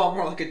 Moves a lot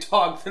more like a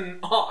dog than an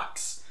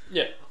ox.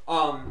 Yeah.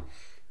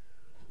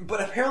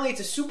 But apparently it's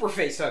a super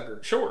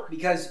facehugger. Sure.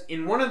 Because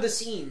in one of the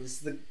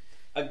scenes,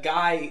 a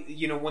guy,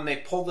 when they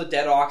pull the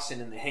dead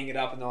oxen and they hang it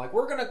up and they're like,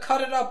 we're going to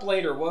cut it up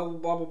later, blah, blah,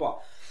 blah, blah, blah.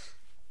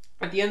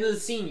 At the end of the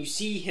scene, you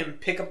see him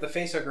pick up the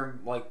facehugger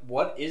and like,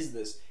 what is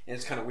this? And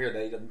it's kind of weird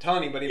that he doesn't tell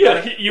anybody.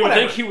 Yeah, you would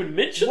think he would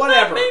mention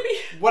that,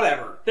 maybe?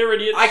 Whatever. They're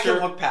idiots. I can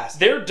look past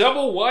They're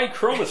double Y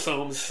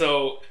chromosomes,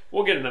 so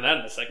we'll get into that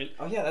in a second.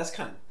 Oh yeah, that's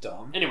kind of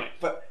dumb. Anyway.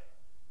 But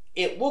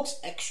it looks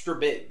extra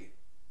big.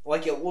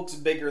 Like, it looks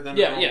bigger than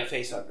a normal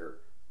facehugger.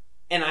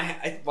 And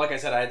I like I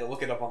said, I had to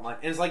look it up online.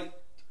 And it's like,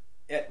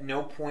 at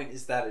no point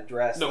is that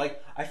addressed. No. Like,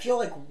 I feel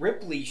like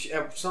Ripley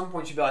at some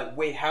point should be like,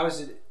 wait, how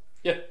is it...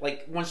 Yeah.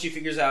 Like, once she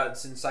figures out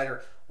it's inside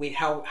her, wait,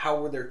 how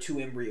were there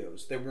 2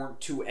 embryos? There weren't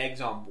 2 eggs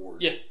on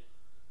board. Yeah.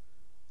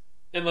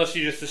 Unless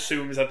she just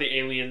assumes that the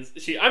aliens...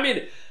 I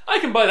mean, I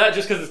can buy that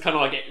just because it's kind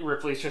of like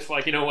Ripley's just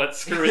like, you know what,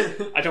 screw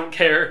it, I don't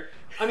care.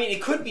 I mean,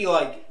 it could be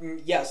like,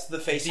 yes, the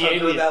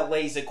facehugger that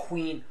lays a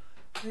queen.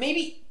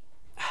 Maybe...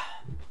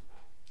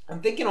 I'm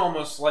thinking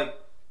almost like...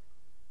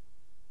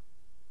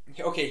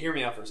 Okay, hear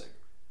me out for a second.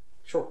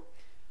 Sure.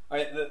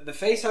 Alright, the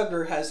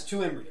facehugger has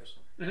 2 embryos.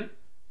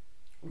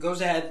 Mm-hmm.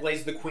 Goes ahead,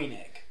 lays the queen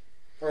egg.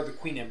 Or the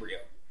queen embryo.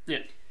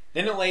 Yeah.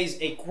 Then it lays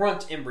a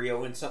grunt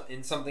embryo in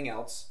something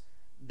else.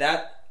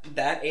 That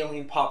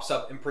alien pops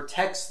up and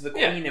protects the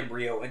queen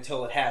embryo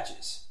until it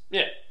hatches.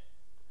 Yeah.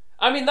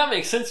 I mean, that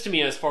makes sense to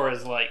me as far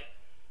as, like,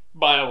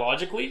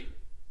 biologically.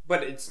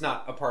 But it's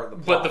not a part of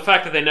the plot. But the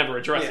fact that they never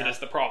address it is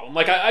the problem.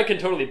 Like, I can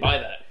totally buy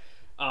that.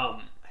 I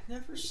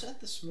never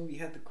said this movie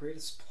had the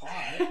greatest plot.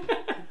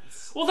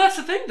 Well, that's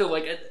the thing, though.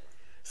 Like,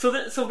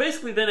 so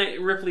basically,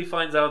 then Ripley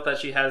finds out that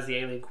she has the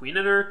alien queen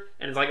in her,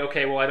 and is like,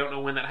 okay, well, I don't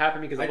know when that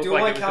happened because it I do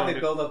like how they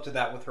build up to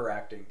that with her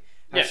acting.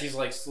 How she's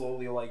like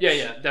slowly like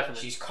definitely.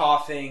 She's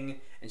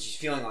coughing and she's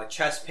feeling like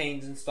chest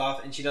pains and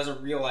stuff, and she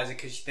doesn't realize it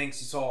because she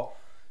thinks it's all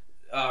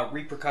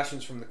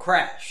repercussions from the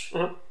crash.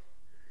 Uh-huh.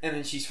 And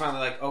then she's finally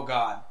like, oh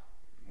God,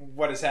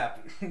 what has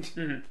happened?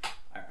 Mm-hmm.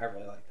 I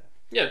really like that.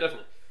 Yeah,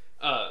 definitely.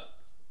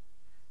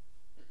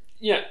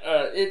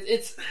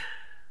 It's.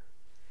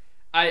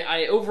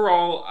 I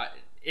overall,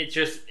 it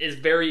just is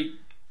very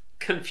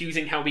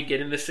confusing how we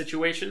get in this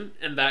situation,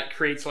 and that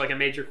creates like a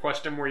major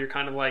question where you're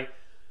kind of like,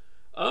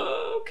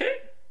 okay,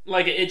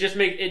 like it just.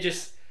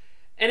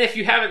 And if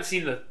you haven't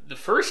seen the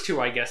first 2,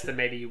 I guess, then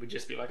maybe you would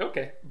just be like,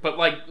 okay. But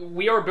like,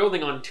 we are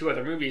building on 2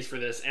 other movies for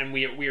this, and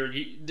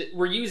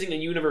we're using a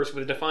universe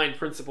with defined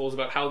principles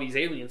about how these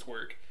aliens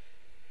work.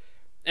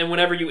 And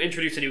whenever you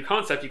introduce a new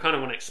concept, you kind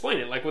of want to explain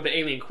it. Like with the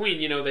Alien Queen,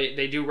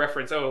 they do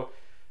reference,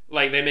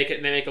 like they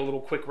make a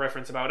little quick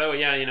reference about, oh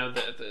yeah,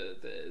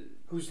 the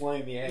who's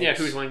laying the eggs? Yeah,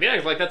 who's laying the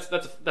eggs? Like that's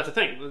a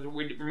thing.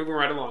 We're moving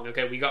right along.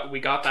 Okay, we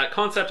got that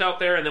concept out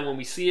there, and then when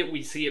we see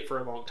it for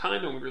a long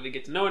time, and we really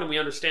get to know it, and we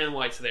understand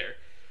why it's there.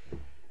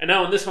 And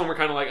now in this one, we're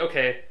kind of like,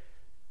 okay,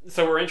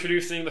 so we're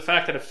introducing the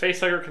fact that a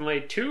facehugger can lay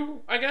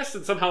two, I guess,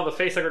 and somehow the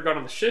facehugger got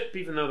on the ship,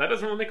 even though that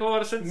doesn't really make a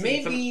lot of sense.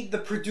 Maybe the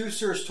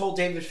producers told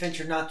David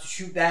Fincher not to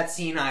shoot that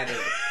scene either.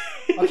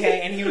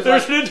 Okay, and he was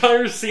There's an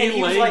entire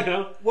scene laying like,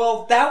 out.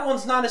 well, that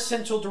one's not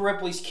essential to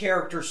Ripley's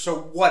character, so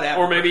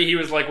whatever. Or maybe he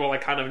was like, well, I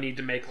kind of need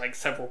to make like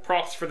several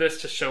props for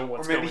this to show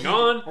what's going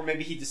on. Or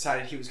maybe he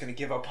decided he was going to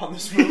give up on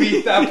this movie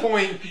at that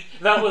point.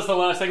 That was the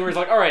last thing where he's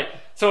like, all right,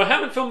 so I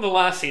haven't filmed the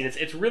last scene.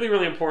 It's really,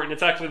 really important.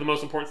 It's actually the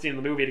most important scene in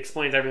the movie. It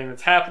explains everything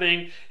that's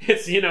happening.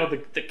 It's,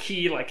 the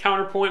key like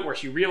counterpoint where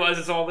she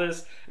realizes all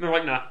this. And they're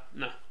like, nah,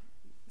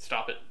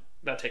 stop it.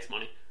 That takes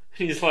money.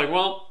 And he's like,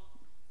 well,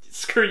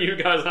 screw you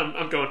guys,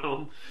 I'm going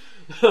home.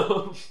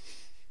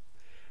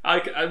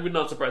 I would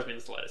not surprise me in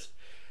the slightest.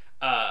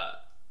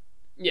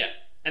 Yeah.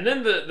 And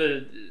then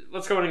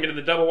let's go ahead and get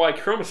into the double Y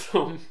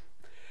chromosome.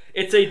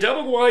 It's a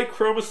double Y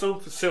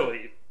chromosome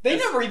facility. They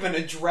never even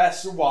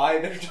address why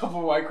they're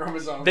double Y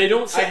chromosomes. They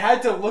don't say... I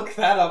had to look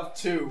that up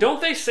too.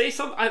 Don't they say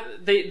something?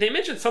 They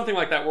mentioned something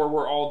like that where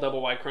we're all double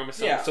Y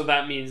chromosomes. Yeah. So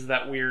that means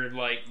that we're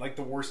like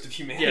the worst of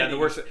humanity. Yeah, the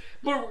worst.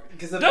 But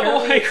because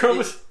double Y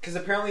chromosomes. Because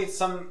apparently it's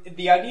some.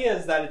 The idea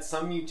is that it's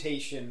some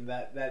mutation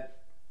that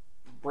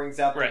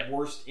brings out the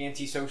worst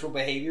antisocial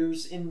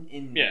behaviors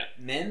in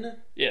men.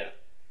 Yeah.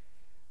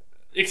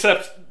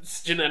 Except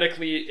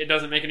genetically, it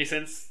doesn't make any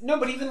sense. No,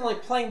 but even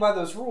like playing by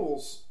those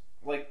rules,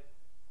 like.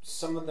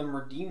 Some of them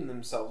redeem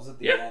themselves at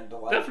the end.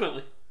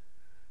 Definitely.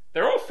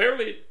 They're all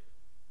fairly...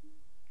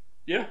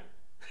 Yeah.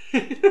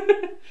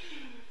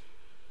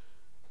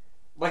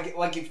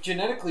 like if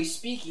genetically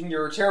speaking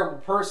you're a terrible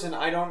person,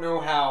 I don't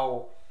know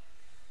how...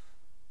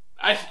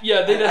 I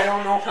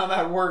don't know how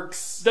that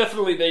works.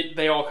 Definitely,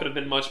 they all could have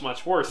been much,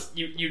 much worse.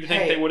 You'd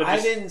think they would have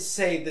I didn't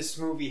say this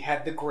movie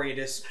had the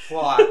greatest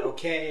plot,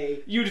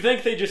 okay? You'd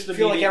think they just I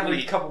feel like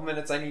every couple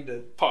minutes I need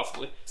to...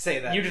 Possibly. Say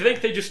that. You'd think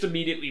they just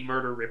immediately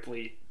murder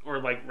Ripley, or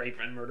like rape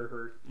and murder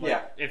her,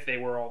 if they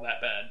were all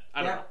that bad.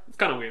 I don't know. It's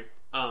kind of weird.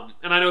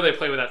 And I know they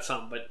play with that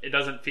some, but it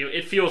doesn't feel...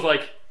 It feels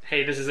like,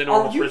 hey, this is a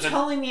normal prison. Are you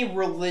telling me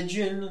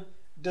religion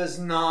does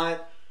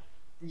not...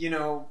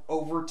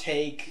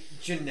 overtake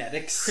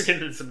genetics. We're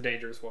getting into some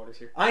dangerous waters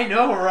here. I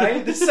know,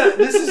 right? This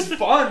is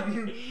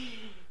fun.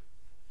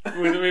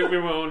 we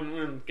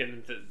won't get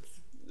into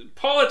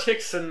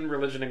politics and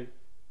religion. And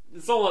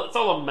it's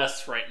all a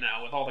mess right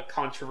now with all the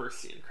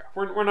controversy and crap.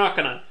 We're not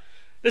gonna.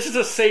 This is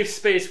a safe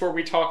space where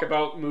we talk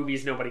about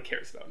movies nobody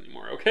cares about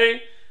anymore.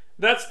 Okay,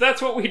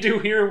 that's what we do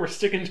here, and we're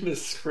sticking to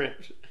this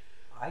script.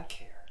 I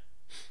care.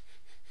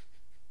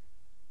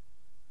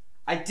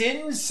 I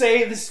didn't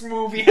say this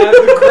movie had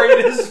the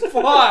greatest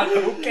plot,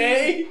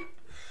 okay?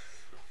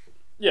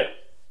 Yeah.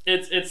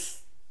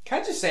 It's...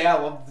 Can I just say I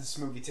love this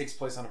movie takes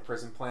place on a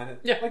prison planet?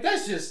 Yeah. Like,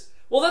 that's just...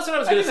 Well, that's what I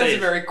was going to say. That's a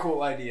very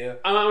cool idea.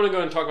 I'm going to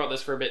go and talk about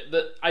this for a bit.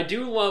 I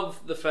do love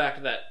the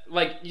fact that,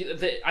 like,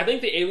 I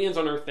think the aliens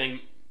on Earth thing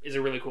is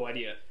a really cool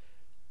idea.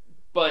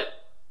 But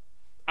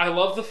I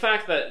love the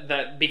fact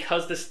that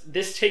because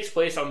this takes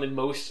place on the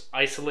most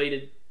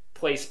isolated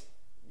place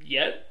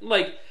yet,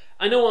 like...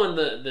 I know on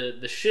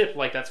the ship,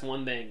 like, that's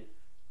one thing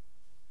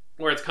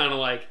where it's kind of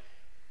like,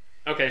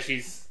 okay,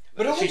 she's...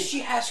 But at least she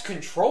has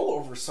control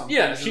over something.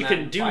 Yeah, she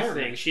can do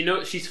things.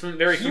 She's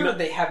very... Here,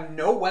 they have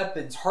no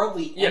weapons,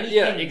 hardly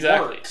anything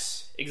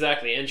works.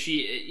 Exactly, and she,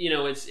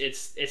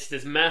 it's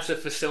this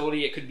massive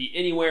facility, it could be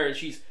anywhere, and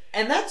she's...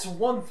 And that's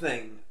one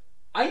thing.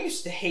 I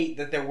used to hate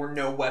that there were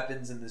no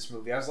weapons in this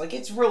movie. I was like,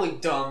 it's really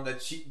dumb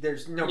that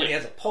nobody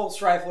has a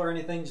pulse rifle or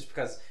anything, just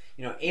because...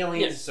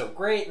 aliens is so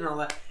great and all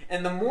that.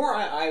 And the more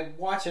I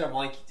watch it, I'm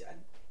like,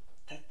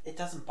 it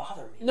doesn't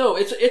bother me. No,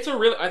 I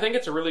think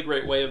it's a really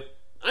great way of...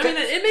 I mean,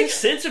 it makes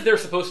sense if they're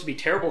supposed to be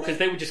terrible, because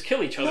they would just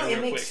kill each other real quick.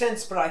 It makes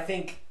sense, but I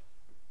think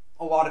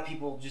a lot of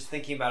people just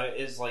thinking about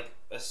it is like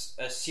a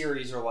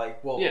series are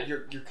like, well,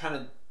 you're kind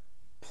of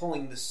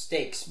pulling the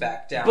stakes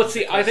back down. But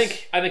see, I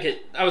think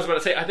I was about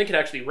to say, I think it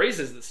actually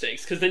raises the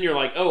stakes, because then you're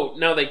like, oh,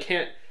 now they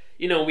can't...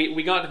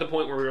 we got to the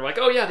point where we were like,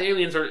 oh yeah,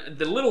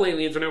 the little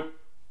aliens are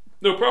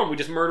no problem. We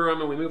just murder them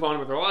and we move on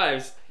with our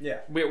lives. Yeah,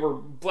 we're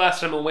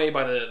blasting them away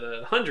by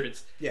the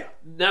hundreds. Yeah.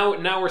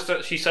 Now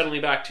she's suddenly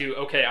back to,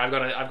 okay, I've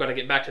got to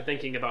get back to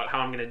thinking about how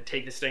I'm going to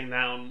take this thing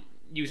down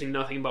using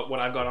nothing but what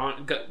I've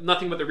got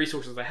nothing but the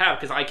resources I have,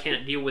 because I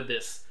can't deal with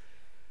this.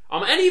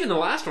 And even the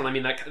last one, I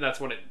mean,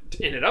 that's what it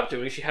ended up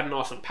doing. She had an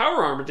awesome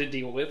power armor to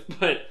deal with,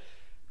 but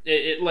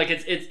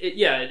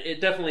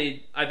it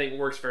definitely, I think,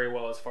 works very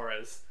well as far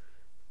as.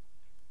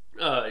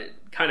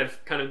 Kind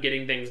of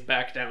getting things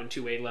back down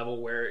to a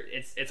level where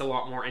it's a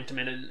lot more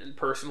intimate and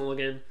personal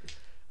again.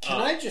 Can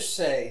I just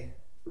say,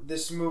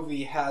 this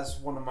movie has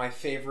one of my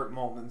favorite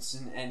moments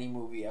in any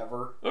movie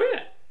ever. Oh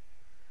yeah.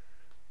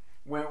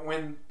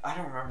 When I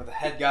don't remember the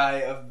head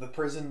guy of the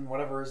prison,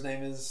 whatever his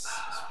name is.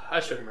 I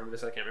should remember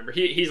this. I can't remember.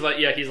 He's like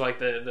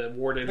the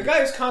warden. The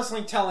guy who's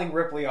constantly telling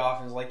Ripley off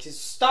and is like,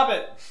 "Stop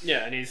it!"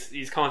 Yeah, and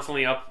he's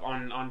constantly up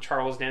on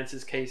Charles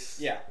Dance's case.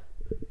 Yeah.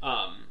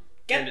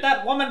 Get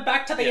that woman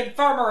back to the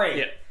infirmary.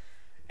 Yeah.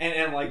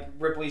 And like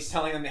Ripley's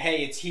telling them,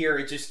 "Hey, it's here.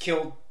 It just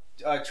killed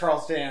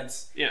Charles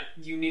Dance. Yeah.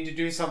 You need to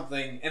do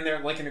something." And they're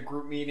like in a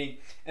group meeting,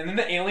 and then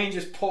the alien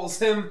just pulls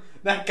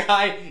that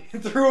guy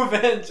through a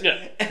vent.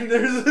 Yeah. And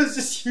there's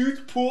this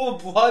huge pool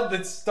of blood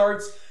that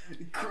starts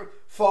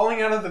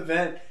falling out of the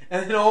vent,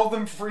 and then all of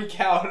them freak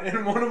out.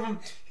 And one of them,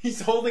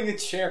 he's holding a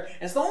chair,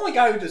 and it's the only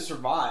guy who does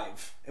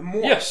survive. And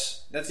Morse,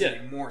 Yes. that's his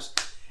name, Morse.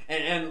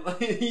 And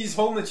he's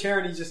holding the chair,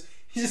 and he just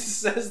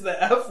says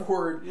the F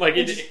word, Like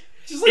it.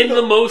 Just like in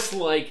the most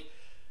like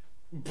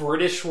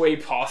British way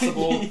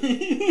possible, and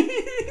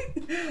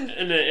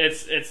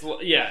it's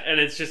and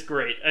it's just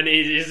great. And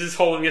he's just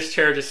holding his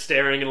chair, just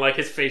staring, and like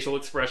his facial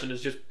expression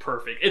is just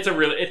perfect. It's a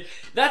really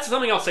that's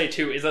something I'll say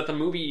too, is that the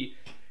movie,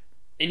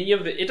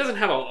 it doesn't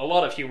have a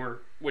lot of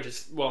humor, which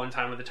is well in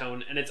time with the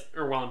tone, and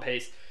or well in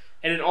pace.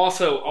 And it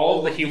also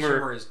all the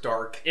humor is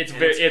dark. It's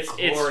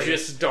glorious.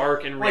 just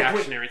dark and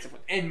reactionary and stuff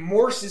like that. And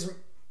Morse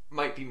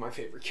might be my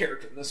favorite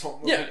character in this whole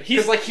movie. Yeah,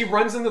 he's like, he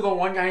runs into the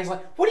one guy. He's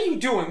like, "What are you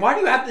doing? Why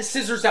do you have the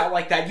scissors out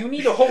like that? You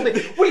need to hold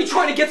it. What are you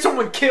trying to get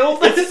someone killed?"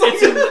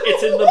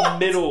 It's in the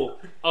middle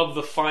of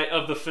the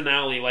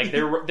finale. Like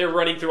they're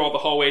running through all the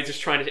hallways,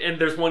 just trying to. And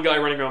there's one guy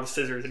running around with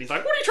scissors, and he's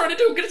like, "What are you trying to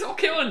do? Get us all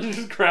killed!" And he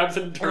just grabs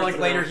it and turns. Or like it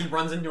later, around. he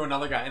runs into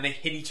another guy, and they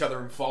hit each other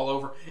and fall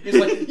over. He's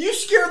like, "You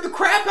scared the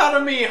crap out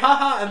of me,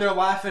 haha!" And they're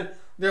laughing.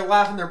 They're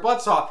laughing their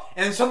butts off,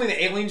 and then suddenly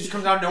the alien just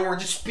comes out of nowhere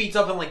and just speeds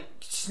up and like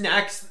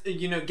snacks,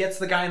 gets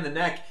the guy in the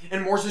neck,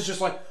 and Morse is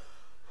just like,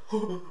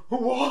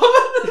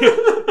 "What?"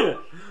 Yeah.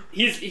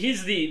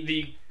 He's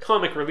the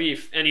comic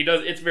relief, and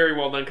it's very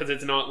well done because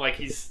it's not like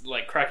he's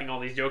like cracking all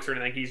these jokes or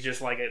anything. He's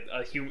just like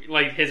a human,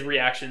 like his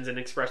reactions and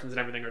expressions and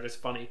everything are just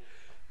funny,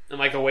 and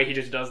like the way he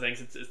just does things,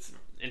 it's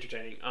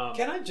entertaining.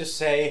 Can I just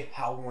say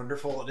how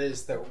wonderful it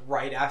is that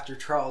right after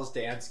Charles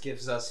Dance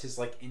gives us his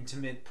like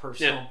intimate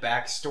personal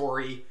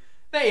backstory,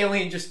 the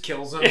alien just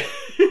kills him.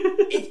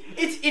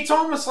 It's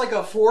almost like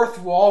a fourth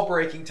wall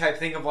breaking type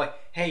thing of like,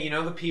 hey,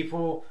 the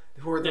people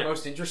who are the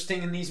most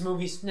interesting in these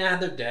movies, nah,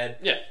 they're dead.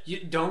 Yeah.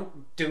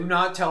 Do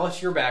not tell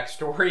us your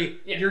backstory.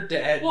 Yeah. You're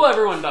dead. Well,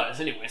 everyone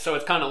does anyway, so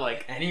it's kind of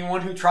like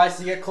anyone who tries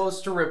to get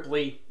close to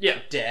Ripley,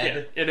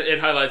 dead. Yeah. It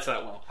highlights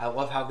that well. I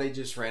love how they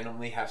just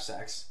randomly have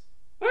sex.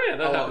 Oh yeah,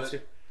 that happens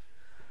too.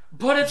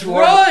 But it's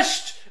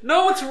rushed.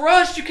 No, it's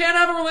rushed. You can't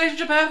have a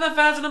relationship half that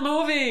fast in a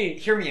movie.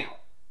 Hear me out.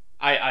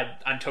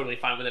 I'm totally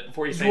fine with it.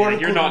 Before you say anything,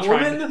 you're not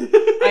woman. trying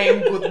to... I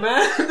am good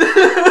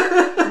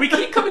man. We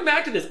keep coming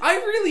back to this. I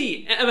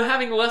really am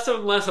having less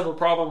and less of a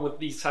problem with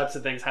these types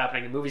of things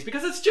happening in movies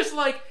because it's just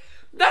like,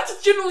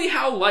 that's generally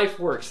how life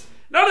works.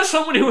 Not as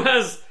someone who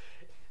has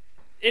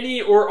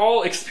any or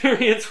all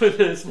experience with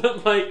this,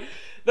 but like,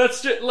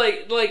 that's just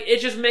like it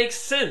just makes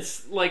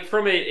sense, like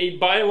from a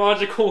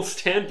biological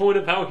standpoint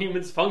of how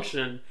humans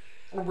function.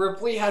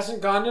 Ripley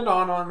hasn't gone it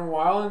on in a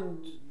while, and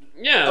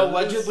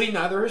allegedly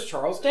neither is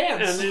Charles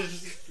Dance. And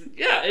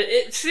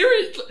it's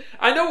serious.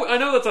 I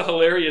know that's a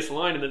hilarious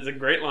line, and it's a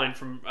great line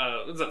from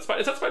is that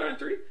Spider-Man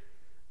 3?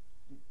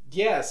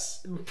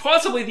 Yes,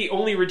 possibly the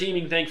only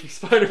redeeming thing from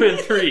Spider-Man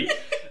 3.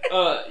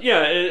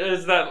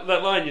 Is that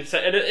line you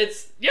said, and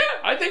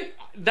I think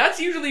that's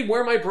usually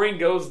where my brain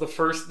goes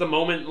the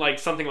moment like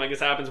something like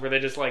this happens, where they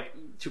just like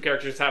two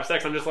characters have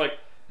sex. I'm just like,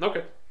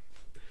 okay,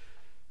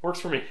 works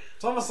for me.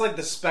 It's almost like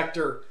the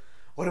Spectre.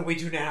 What do we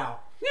do now?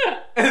 Yeah,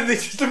 and they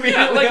just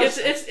immediately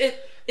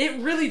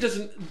it really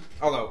doesn't.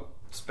 Although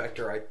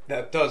Spectre,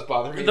 that does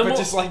bother me. But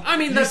just like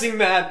using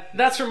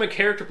that's from a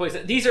character place.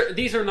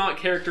 These are not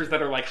characters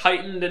that are like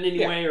heightened in any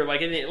way or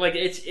like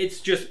it's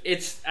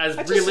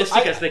as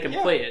realistic as they can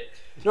play it.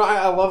 No,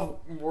 I love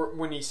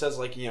when he says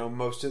like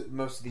most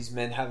of these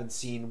men haven't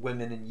seen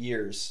women in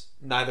years.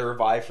 Neither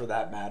have I, for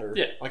that matter.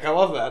 Yeah, like I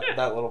love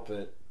that little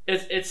bit.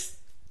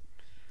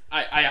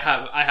 I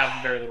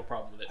have very little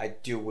problem with it. I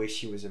do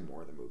wish he was in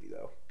more of the movie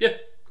though. Yeah.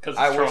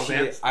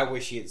 I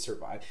wish he had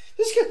survived.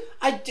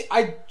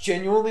 I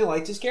genuinely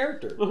liked his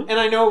character, and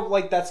I know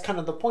like that's kind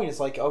of the point.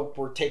 It's like, oh,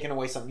 we're taking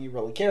away something you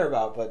really care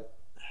about, but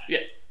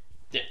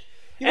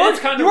you've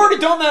already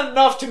done that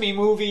enough to me,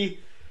 movie.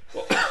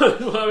 Well,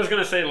 I was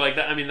gonna say like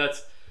that. I mean,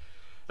 that's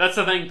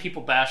the thing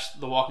people bash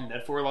The Walking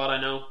Dead for a lot.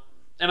 I know,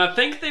 and I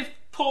think they've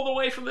pulled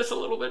away from this a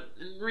little bit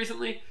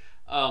recently.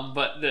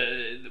 But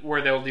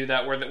where they'll do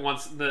that,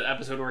 once the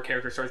episode where a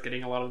character starts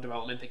getting a lot of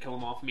development, they kill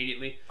them off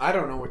immediately. I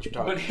don't know what you're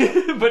talking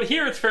about. But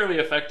here it's fairly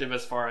effective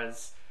as far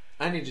as...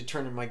 I need to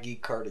turn in my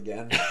geek card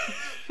again.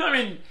 I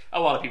mean, a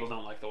lot of people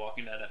don't like The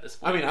Walking Dead at this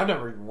point. I mean, I've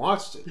never even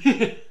watched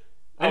it.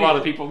 A lot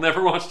of people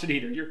never watched it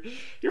either.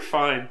 You're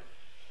fine.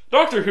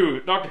 Doctor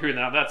Who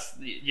now, that's...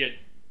 You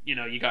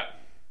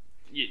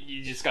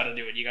just got to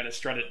do it. You got to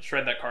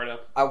shred that card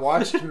up. I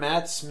watched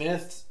Matt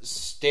Smith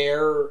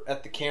stare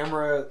at the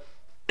camera...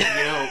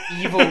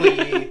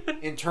 evilly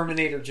in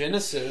Terminator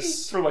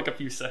Genesis for like a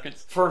few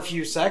seconds. For a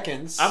few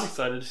seconds. I'm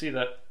excited to see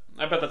that.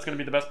 I bet that's going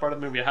to be the best part of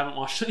the movie. I haven't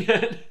watched it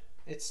yet.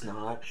 It's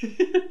not.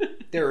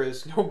 There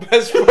is no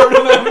best part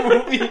of that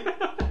movie.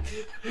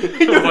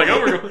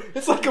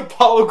 It's like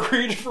Apollo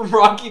Creed from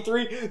Rocky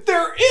 3.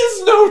 There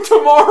is no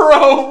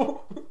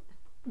tomorrow.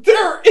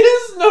 There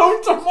is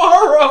no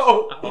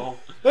tomorrow. Oh.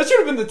 That should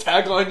have been the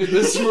tagline to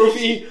this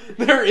movie.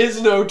 There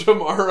is no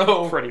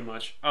tomorrow. Pretty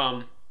much.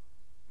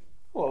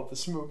 Love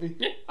this movie.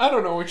 Yeah. I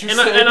don't know what you're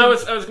saying. And I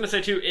was going to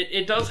say too.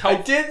 It does help.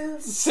 I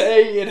didn't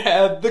say it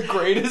had the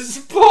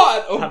greatest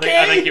plot. Okay.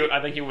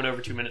 I think you went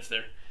over 2 minutes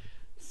there.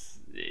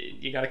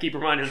 You got to keep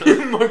reminding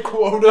them. My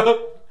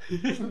quota.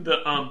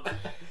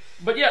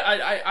 But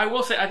yeah, I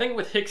will say I think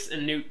with Hicks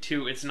and Newt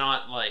too, it's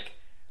not like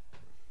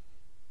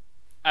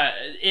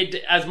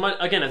as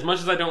much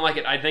as I don't like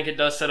it, I think it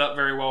does set up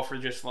very well for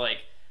just like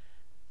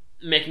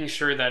making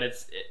sure that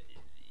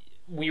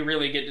we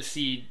really get to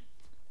see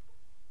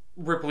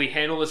Ripley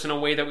handle this in a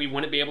way that we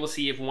wouldn't be able to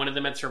see if one of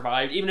them had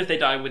survived. Even if they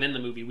died within the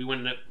movie,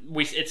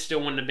 it still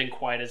wouldn't have been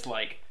quite as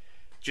like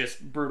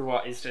just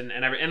brutalized and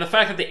the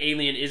fact that the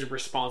alien is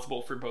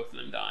responsible for both of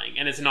them dying,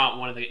 and it's not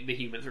one of the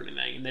humans or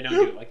anything, and they don't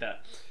do it like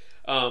that.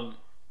 I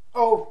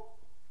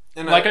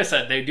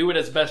said, they do it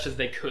as best as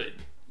they could,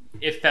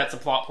 if that's a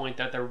plot point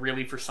that they're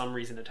really for some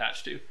reason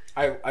attached to.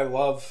 I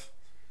love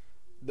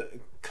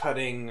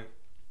cutting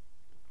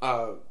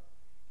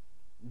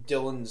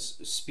Dylan's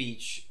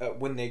speech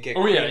when they get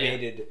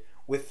cremated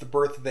with the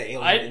birth of the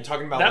alien and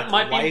talking about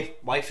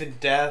life and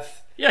death.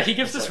 Yeah, he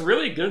gives this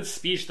really good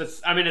speech.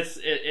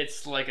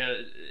 It's like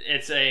a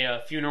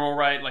funeral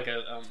rite, like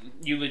a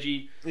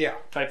eulogy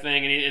type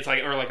thing, and it's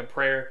like a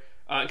prayer.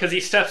 Because he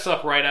steps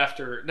up right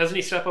after. Doesn't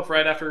he step up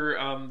right after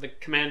the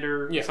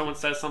commander? Yeah. Someone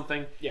says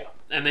something. Yeah.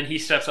 And then he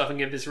steps up and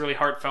gives this really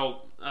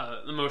heartfelt,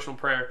 emotional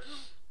prayer.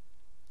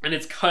 And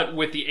it's cut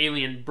with the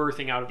alien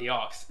birthing out of the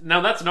ox.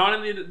 Now that's not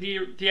in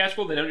the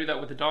theatrical. They don't do that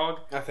with the dog.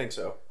 I think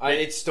so.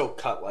 It's still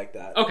cut like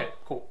that. Okay,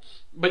 cool.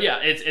 But yeah,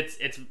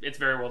 it's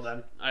very well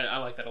done. I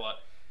like that a lot.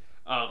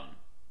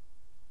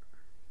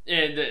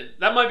 And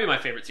that might be my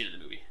favorite scene in the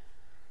movie.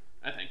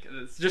 I think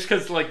it's just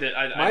because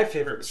my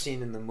favorite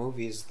scene in the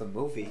movie is the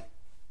movie.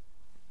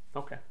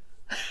 Okay.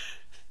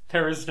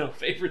 There is no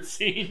favorite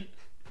scene.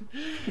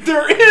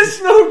 There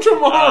is no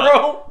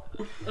tomorrow.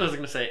 I was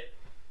gonna say,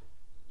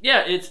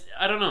 yeah,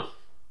 I don't know.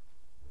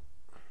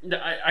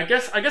 I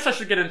guess I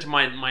should get into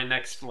my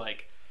next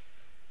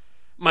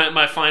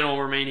my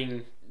final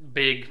remaining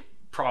big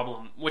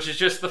problem, which is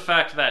just the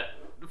fact that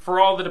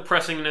for all the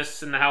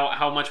depressingness and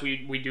how much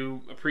we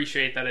do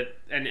appreciate that it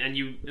and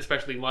you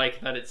especially like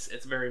that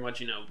it's very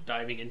much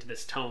diving into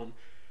this tone,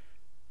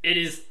 it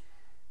is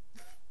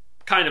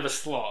kind of a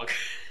slog.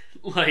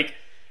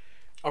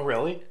 Oh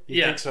really?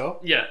 You think so?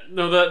 Yeah.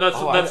 No, that's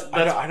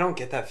I don't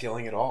get that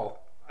feeling at all.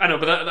 I know,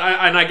 but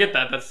I get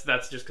that.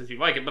 That's just because you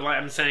like it. But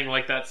I'm saying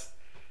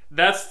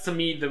that's to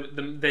me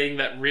the thing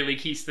that really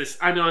keeps this.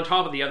 I mean, on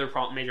top of the other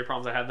major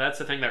problems I have, that's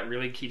the thing that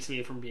really keeps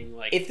me from being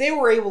If they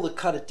were able to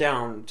cut it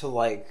down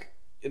to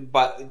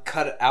but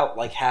cut out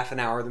half an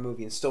hour of the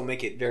movie and still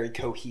make it very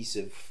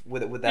cohesive,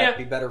 would that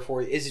be better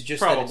for you? Is it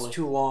just that it's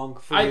too long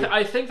for you?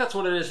 I think that's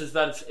what it is. Is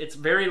that it's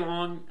very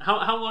long.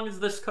 How long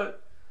is this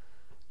cut?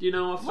 Do you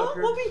know?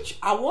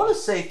 I want to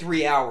say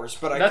 3 hours,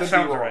 but I could be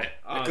wrong. Right.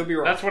 I could be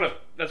wrong. That's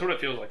what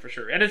it feels like for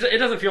sure. And it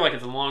doesn't feel like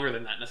it's longer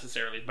than that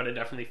necessarily, but it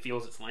definitely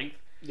feels its length.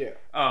 Yeah.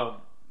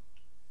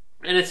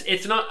 And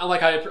it's not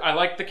I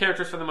like the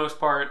characters for the most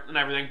part and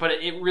everything, but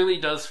it really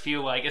does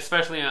feel like,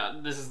 especially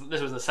this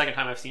was the second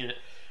time I've seen it,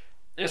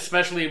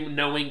 especially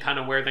knowing kind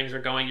of where things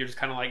are going, you're just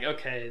kind of like,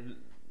 okay,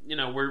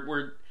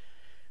 we're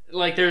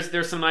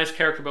there's some nice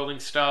character building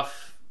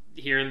stuff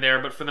here and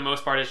there, but for the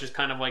most part it's just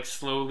kind of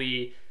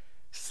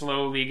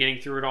slowly getting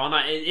through it all.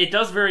 And it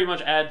does very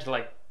much add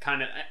to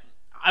kind of,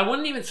 I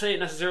wouldn't even say it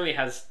necessarily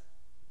has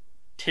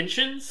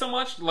tension so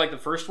much like the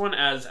first one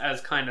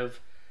as kind of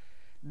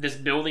this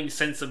building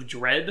sense of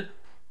dread.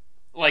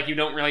 You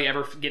don't really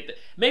ever get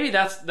maybe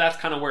that's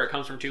kind of where it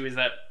comes from too, is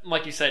that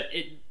like you said,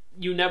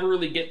 you never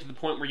really get to the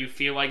point where you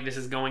feel like this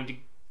is going to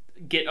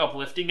get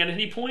uplifting at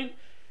any point.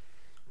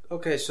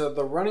 Okay, so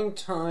the running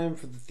time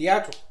for the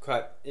theatrical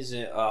cut is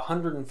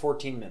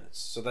 114 minutes,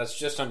 so that's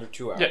just under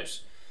 2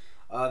 hours.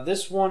 Yeah.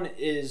 This one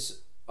is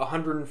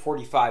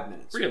 145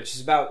 minutes, which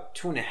is about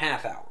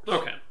 2.5 hours.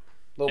 Okay.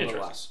 A little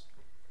bit less.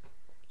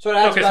 So it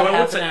adds about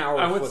half an hour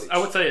of footage. I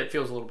would say it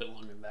feels a little bit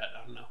longer than that.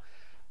 I don't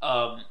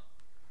know.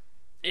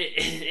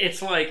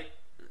 It's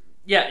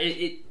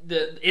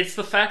it's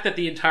the fact that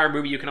the entire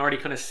movie you can already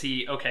kind of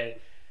see, okay,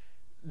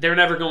 they're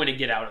never going to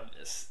get out of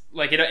this.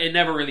 It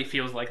never really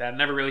feels like that. It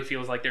never really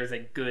feels like there's a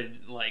good,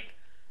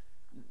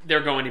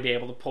 they're going to be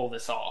able to pull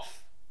this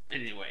off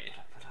anyway.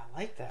 But I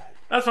like that.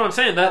 That's what I'm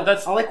saying.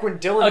 That's I like when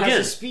Dylan has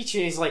a speech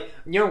and he's like,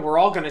 we're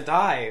all going to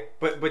die,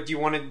 but do you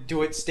want to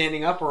do it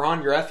standing up or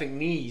on your effing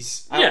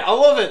knees? I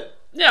love it.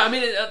 Yeah, I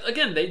mean,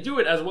 again, they do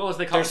it as well as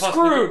they possibly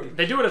could.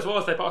 They do it as well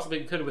as they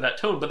possibly could with that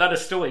tone, but that is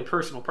still a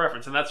personal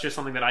preference, and that's just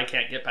something that I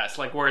can't get past.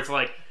 Where it's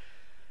I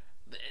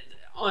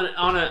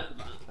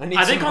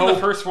think on the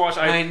first watch,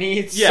 I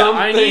need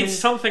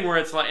something where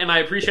it's and I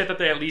appreciate that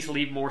they at least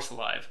leave Morse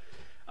alive.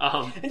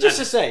 And just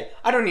to say,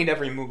 I don't need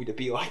every movie to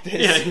be like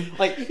this. Yeah.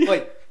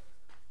 like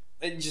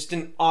just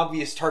an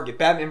obvious target.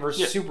 Batman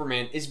vs.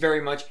 Superman is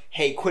very much,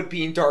 hey, quit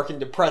being dark and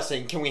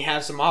depressing. Can we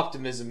have some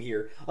optimism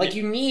here? Like,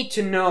 you need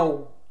to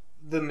know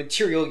the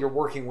material you're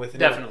working with.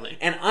 Definitely.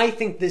 And I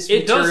think this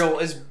material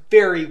is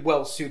very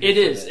well suited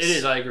for this. It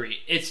is, I agree.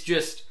 It's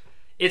just,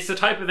 it's the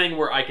type of thing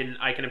where I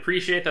can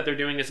appreciate that they're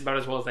doing this about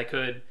as well as they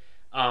could,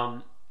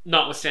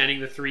 notwithstanding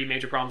the three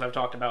major problems I've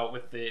talked about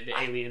with the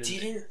alien. I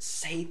didn't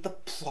say the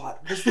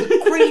plot was the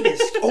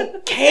greatest,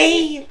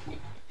 okay?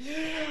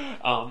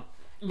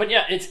 But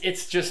yeah,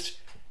 it's just,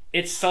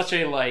 it's such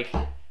a, like,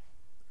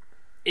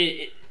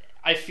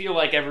 I feel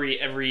like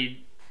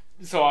every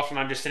so often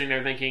I'm just sitting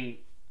there thinking,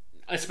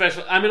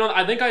 especially, I mean,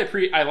 I think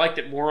I liked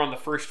it more on the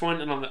first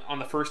one and on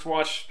the first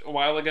watch a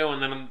while ago,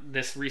 and then on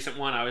this recent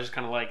one, I was just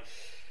kind of like,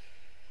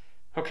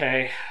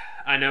 okay,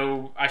 I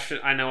know I can.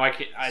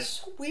 It's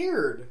so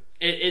weird.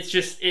 It's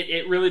just,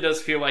 it really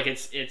does feel like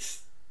it's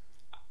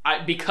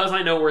because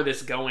I know where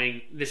this is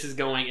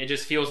going. It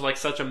just feels like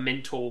such a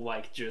mental,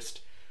 like,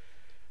 just,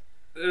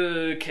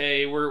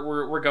 okay,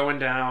 we're going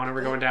down and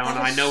we're going down, and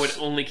I know it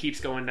only keeps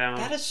going down.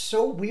 That is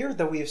so weird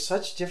that we have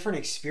such different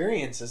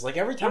experiences. Like,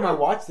 every time I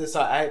watch this,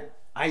 I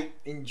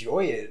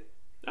enjoy it.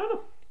 I don't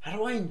know. How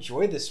do I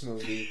enjoy this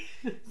movie?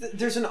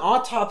 There's an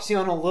autopsy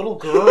on a little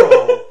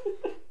girl,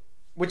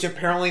 which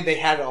apparently they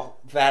had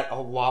that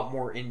a lot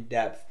more in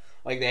depth.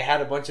 Like, they had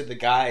a bunch of the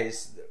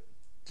guys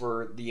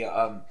for the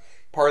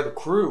part of the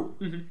crew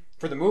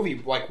for the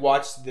movie, like,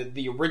 watch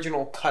the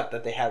original cut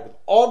that they had with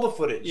all the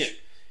footage. Yeah.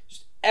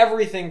 Just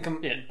everything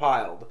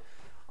compiled.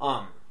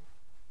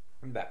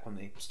 Back when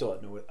they still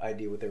had no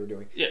idea what they were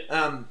doing.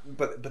 Yeah.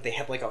 But they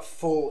had, like, a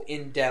full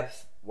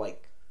in-depth,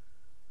 like,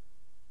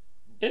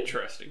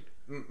 interesting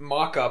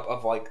mock-up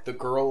of, like, the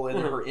girl and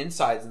her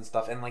insides and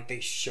stuff, and, like, they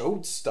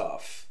showed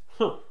stuff.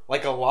 Huh.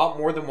 Like, a lot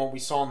more than what we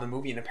saw in the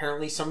movie, and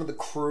apparently some of the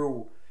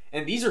crew,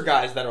 and these are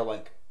guys that are,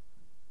 like,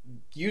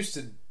 used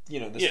to,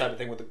 this type of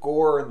thing with the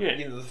gore and,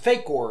 the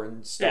fake gore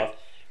and stuff. Yeah.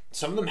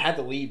 Some of them had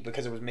to leave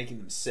because it was making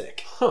them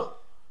sick. Huh.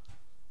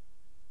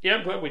 Yeah,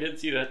 I'm glad we didn't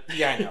see that.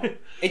 Yeah, I know.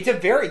 It's a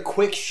very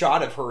quick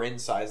shot of her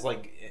insides,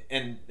 like,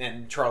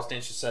 and Charles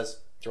Dance just says,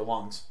 it's her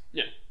lungs.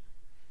 Yeah.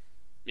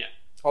 Yeah.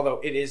 Although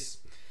it is,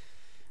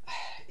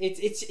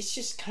 it's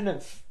just kind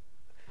of,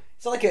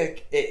 it's like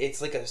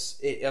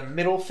a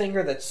middle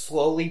finger that's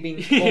slowly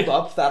being pulled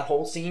up that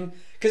whole scene,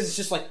 because it's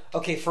just like,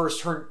 okay,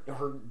 first her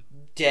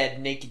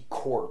dead naked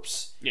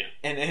corpse,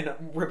 and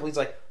Ripley's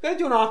like, we're gonna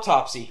do an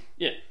autopsy,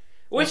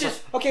 which is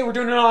like, okay, we're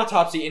doing an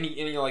autopsy, and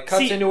he like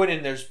cuts into it,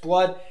 and there's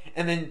blood,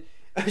 and then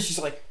she's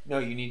like, no,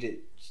 you need to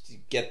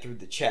get through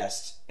the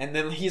chest, and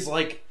then he's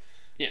like,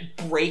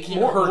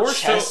 breaking her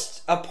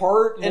chest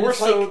apart, and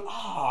it's like,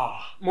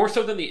 more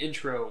so than the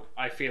intro.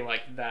 I feel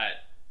like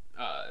that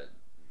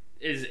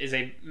is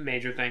a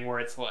major thing where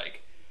it's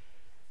like,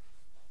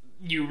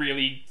 you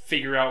really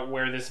figure out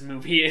where this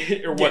movie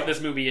is, or what this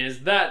movie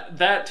is.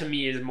 That to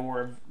me is more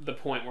of the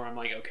point where I'm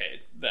like,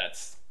 okay,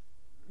 this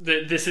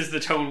is the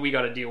tone we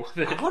got to deal with.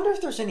 I wonder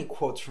if there's any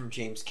quotes from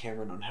James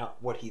Cameron on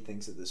what he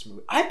thinks of this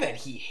movie. I bet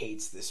he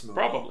hates this movie.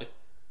 Probably.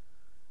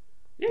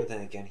 Yeah. But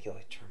then again, he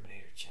liked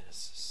Terminator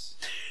Genesis.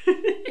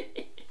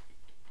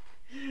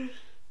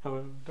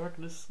 However,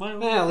 darkness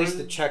smiles. At least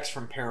the checks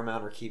from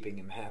Paramount are keeping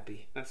him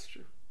happy. That's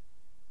true.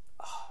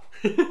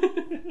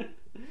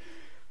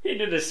 He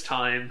did his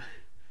time.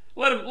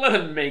 Let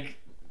him make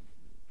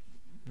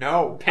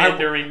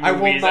pandering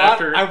movies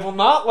after. I will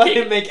not let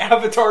him make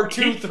Avatar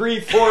 2, 3,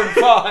 4, and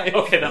 5.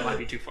 Okay, that might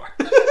be too far.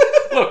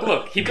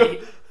 Look.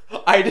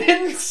 I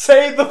didn't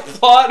say the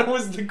plot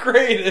was the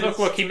greatest.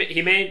 Look.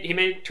 He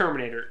made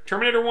Terminator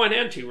 1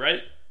 and 2,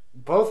 right?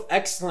 Both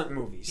excellent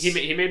movies.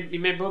 He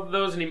made both of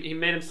those, and he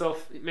made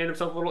himself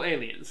little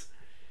aliens.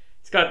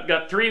 He's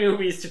got 3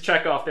 movies to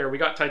check off there. We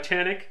got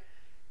Titanic.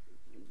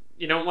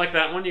 You don't like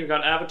that one. You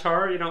got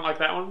Avatar. You don't like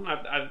that one.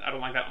 I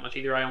don't like that one much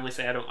either. I only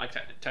say I don't like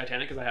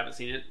Titanic because I haven't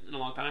seen it in a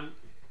long time,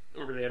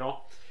 or really at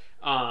all.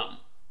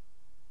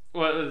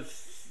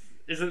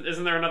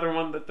 Isn't there another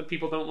one that the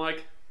people don't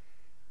like?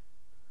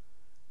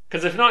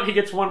 Because if not, he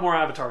gets one more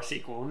Avatar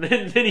sequel, and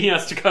then he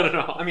has to cut it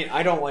off. I mean,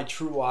 I don't like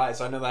True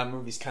Lies. I know that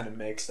movie's kind of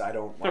mixed. I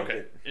don't like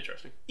it.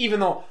 Interesting. Even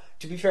though,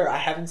 to be fair, I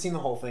haven't seen the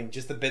whole thing.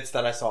 Just the bits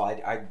that I saw,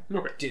 I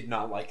did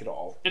not like at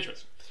all.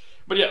 Interesting.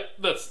 But yeah,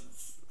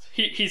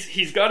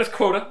 he's got his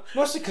quota.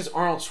 Mostly because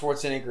Arnold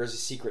Schwarzenegger as a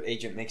secret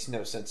agent makes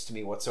no sense to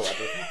me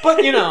whatsoever. But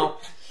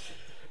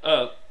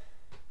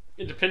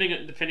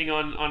depending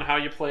on how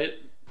you play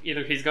it,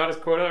 either he's got his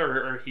quota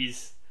or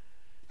he's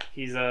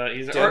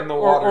dead in the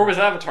water. Or was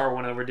Avatar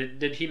one over?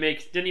 Didn't he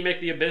make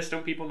The Abyss?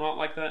 Don't people not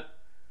like that?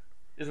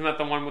 Isn't that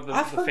the one with the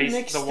face,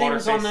 mixed the water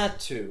things face? On that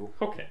too.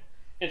 Okay,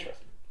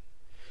 interesting.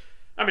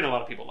 I mean, a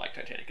lot of people like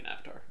Titanic and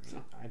Avatar.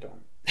 So. I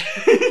don't.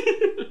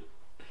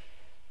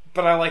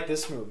 But I like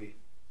this movie.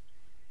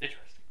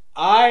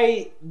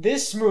 Interesting.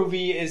 This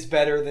movie is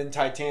better than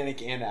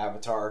Titanic and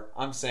Avatar.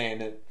 I'm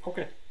saying it.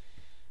 Okay.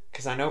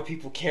 Because I know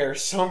people care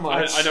so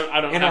much. I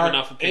don't have our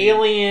enough opinion.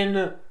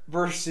 Alien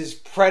versus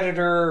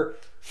Predator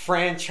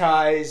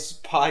franchise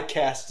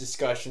podcast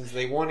discussions.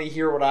 They want to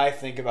hear what I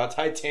think about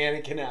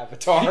Titanic and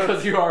Avatar.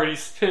 Because you already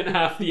spent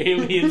half the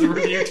Aliens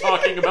review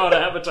talking about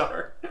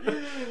Avatar.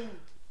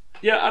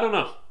 Yeah, I don't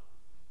know.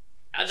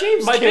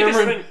 James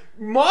Cameron,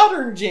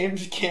 modern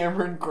James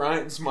Cameron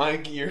grinds my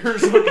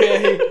gears.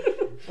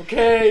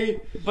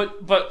 Okay,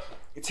 but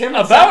it's him.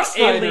 About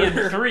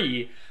Alien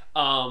 3.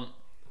 I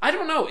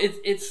don't know.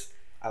 It's.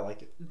 I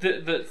like it.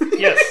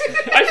 Yes,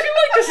 I feel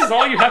like this is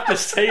all you have to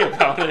say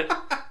about it.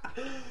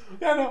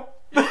 Yeah, no.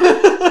 You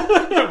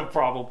have a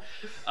problem.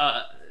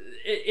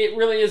 It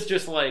really is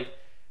just like,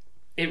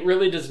 it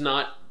really does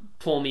not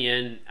pull me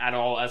in at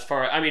all. As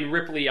far, I mean,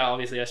 Ripley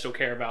obviously I still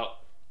care about,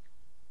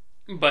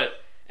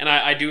 and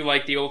I do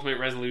like the ultimate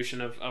resolution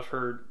of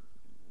her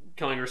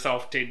killing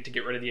herself to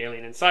get rid of the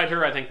alien inside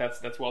her. I think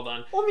that's well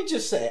done. Let me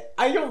just say,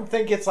 I don't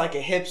think it's like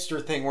a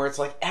hipster thing where it's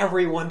like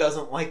everyone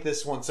doesn't like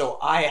this one, so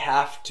I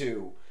have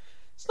to.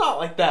 It's not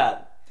like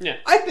that. Yeah.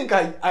 I think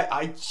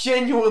I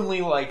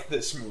genuinely like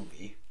this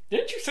movie.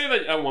 Didn't you say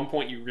that at one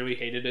point you really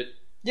hated it?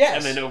 Yes.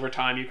 And then over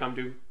time you come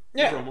to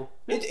Rumble?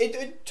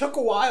 It took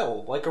a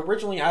while. Like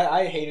originally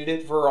I hated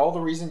it for all the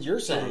reasons you're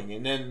saying,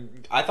 and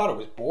then I thought it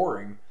was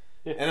boring.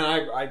 Yeah. And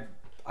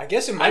I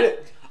guess it might.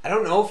 I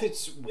don't know if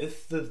it's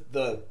with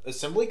the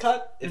assembly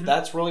cut, if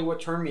that's really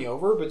what turned me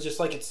over, but just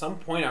like at some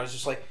point I was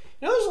just like,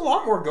 there's a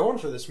lot more going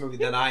for this movie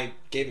than I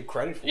gave it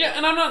credit for. Yeah,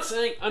 and I'm not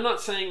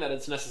saying that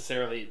it's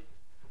necessarily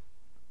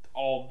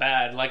all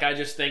bad. Like I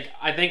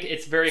think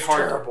it's very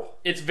hard. Terrible.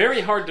 It's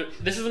very hard to.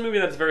 This is a movie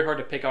that's very hard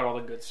to pick out all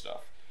the good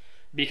stuff,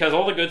 because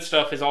all the good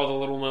stuff is all the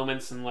little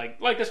moments and like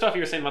the stuff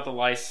you were saying about the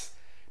lice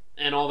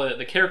and all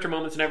the character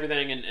moments and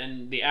everything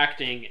and the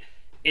acting.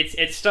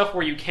 It's stuff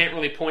where you can't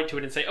really point to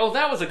it and say, oh,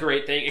 that was a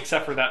great thing,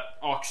 except for that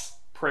Ox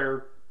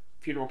prayer,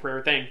 funeral prayer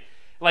thing.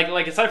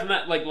 Like aside from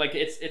that, like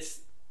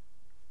it's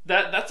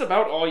that's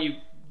about all you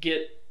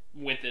get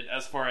with it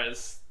as far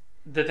as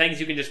the things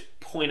you can just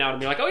point out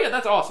and be like, oh yeah,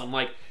 that's awesome.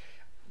 Like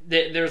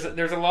there's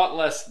a lot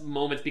less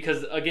moments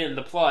because again,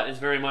 the plot is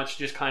very much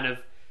just kind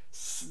of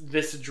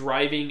this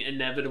driving,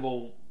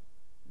 inevitable,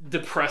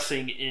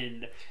 depressing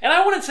end. And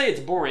I wouldn't say it's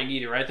boring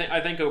either.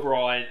 I think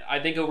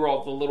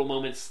overall the little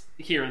moments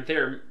here and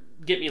there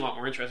get me a lot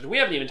more interested. We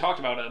haven't even talked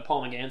about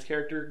Paul McGann's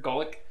character,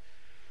 Golic.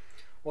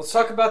 Let's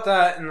talk about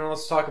that, and then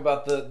let's talk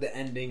about the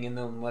ending, and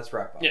then let's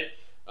wrap up. Yeah.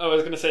 Oh, I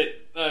was gonna say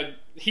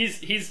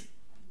he's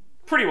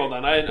pretty well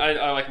done.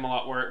 I like him a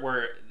lot.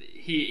 Where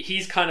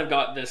he's kind of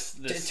got this.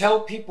 Tell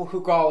people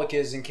who Golic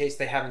is in case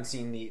they haven't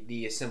seen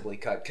the assembly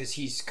cut, because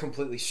he's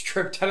completely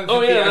stripped out of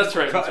the that's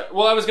right.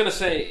 Well, I was gonna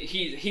say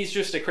he's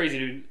just a crazy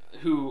dude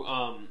who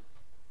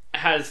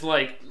has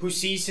who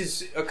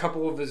sees a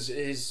couple of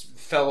his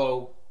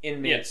fellow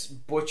inmates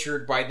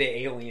butchered by the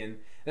alien.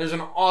 There's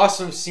an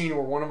awesome scene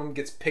where one of them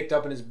gets picked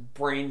up and his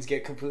brains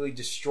get completely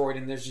destroyed,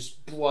 and there's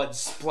just blood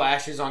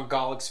splashes on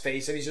Golic's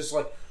face, and he's just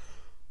like.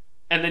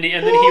 And then he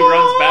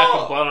runs back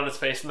with blood on his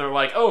face, and they're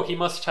like, "Oh, he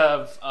must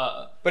have."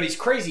 But he's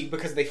crazy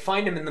because they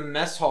find him in the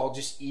mess hall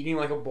just eating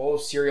like a bowl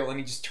of cereal, and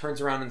he just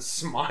turns around and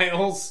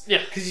smiles.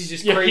 Yeah, because he's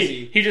just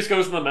crazy. He just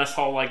goes in the mess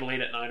hall like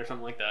late at night or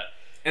something like that.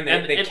 And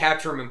they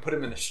capture him and put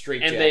him in a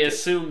straitjacket. And they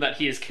assume that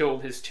he has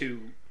killed his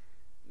two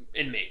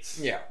inmates.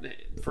 Yeah,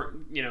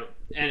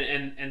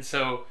 and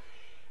so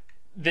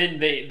then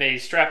they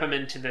strap him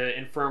into the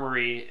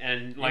infirmary,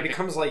 and he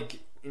becomes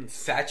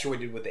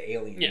infatuated with the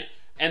alien. Yeah.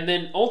 And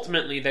then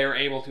ultimately they're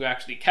able to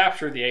actually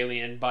capture the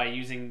alien by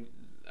using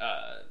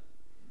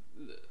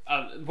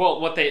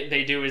what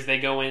they do is they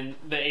go in,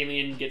 the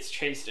alien gets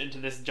chased into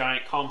this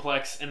giant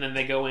complex, and then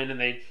they go in and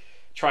they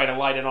try to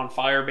light it on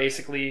fire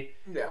basically.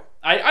 Yeah.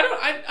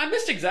 I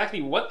missed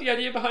exactly what the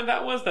idea behind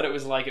that was, that it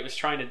was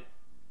trying to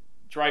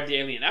drive the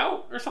alien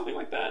out or something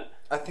like that.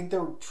 I think they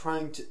were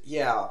trying to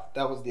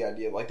that was the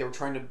idea. Like they were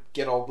trying to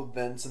get all the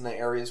vents in the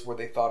areas where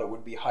they thought it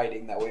would be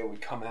hiding, that way it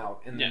would come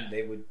out, and then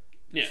they would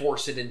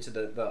force it into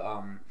the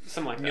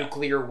something like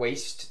nuclear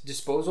waste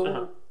disposal.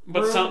 Uh-huh.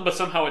 But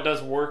somehow it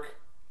does work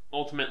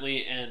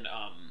ultimately, and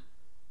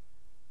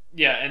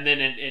and then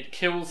it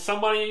kills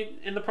somebody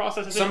in the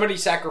process. Somebody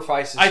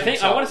sacrifices.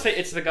 I want to say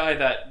it's the guy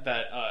that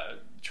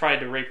tried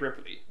to rape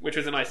Ripley, which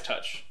was a nice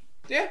touch.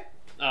 Yeah.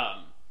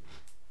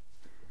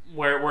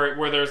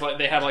 Where there's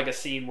they have a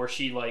scene where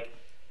she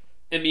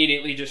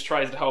immediately just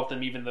tries to help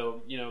them, even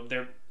though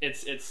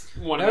it's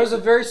one. That was a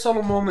very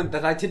subtle moment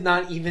that I did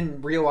not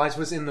even realize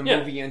was in the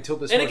movie until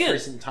this most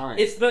recent time.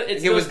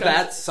 It was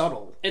that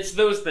subtle. It's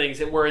those things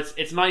where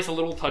it's nice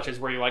little touches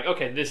where you're like,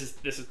 okay, this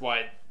is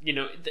why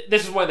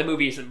this is why the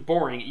movie isn't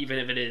boring, even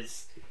if it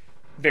is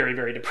very,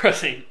 very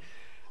depressing.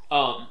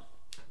 And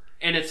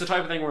it's the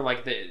type of thing where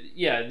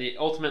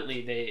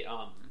ultimately they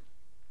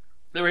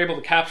were able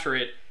to capture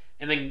it.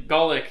 And then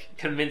Golic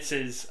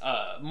convinces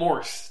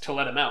Morse to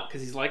let him out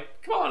because he's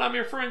like, "Come on, I'm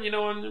your friend,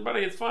 and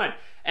buddy, it's fine."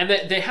 And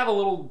they have a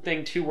little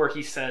thing too where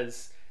he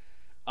says,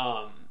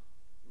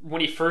 when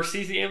he first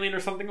sees the alien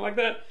or something like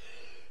that,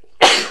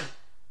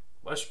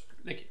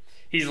 thank you.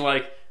 He's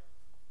like,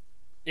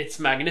 "It's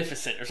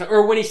magnificent,"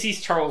 or when he sees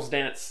Charles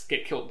Dance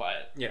get killed by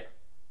it. Yeah.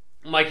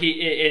 like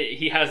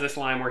he has this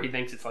line where he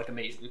thinks it's like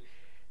amazing,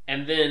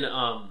 and then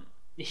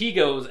he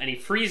goes and he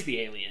frees the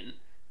alien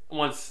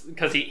once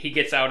because he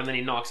gets out and then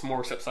he knocks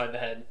Morse upside the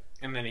head,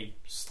 and then he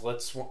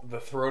slits the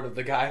throat of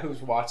the guy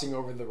who's watching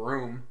over the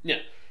room. Yeah,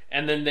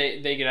 and then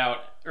they get out,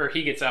 or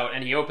he gets out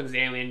and he opens the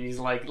alien and he's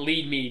like,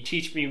 "Lead me,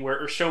 teach me where,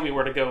 or show me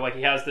where to go." Like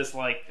he has this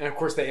like, and of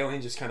course the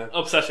alien just kind of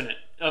obsession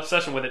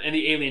with it, and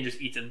the alien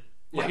just eats him.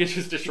 Like it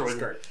just destroys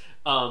him,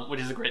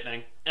 which is a great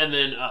thing. And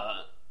then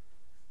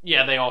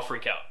they all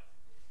freak out.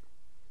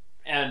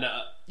 And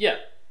I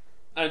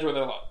enjoy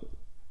that a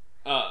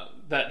lot.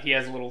 That he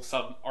has a little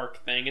sub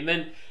arc thing, and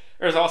then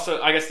there's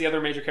also, I guess, the other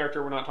major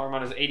character we're not talking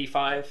about is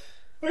 85.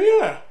 Oh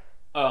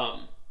yeah.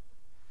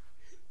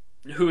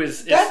 Who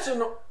is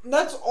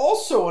that's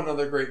also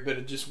another great bit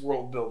of just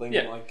world building,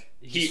 and like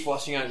just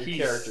fleshing out your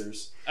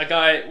characters. A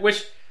guy,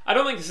 which I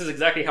don't think this is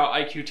exactly how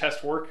IQ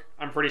tests work.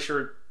 I'm pretty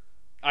sure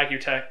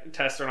IQ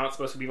tests are not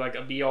supposed to be like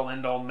a be all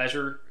end all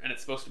measure, and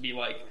it's supposed to be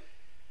like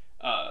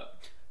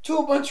to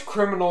a bunch of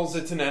criminals,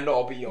 it's an end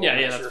all be all.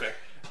 Yeah, that's fair.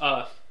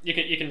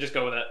 You can just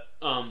go with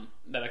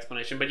that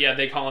explanation, but yeah,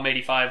 they call him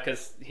 85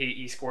 because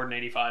he scored an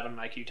 85 on an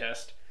IQ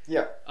test.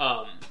 Yeah.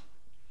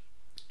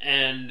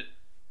 And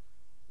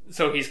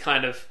so he's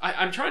kind of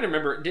I'm trying to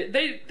remember.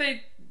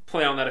 They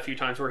play on that a few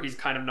times where he's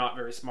kind of not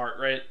very smart,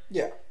 right?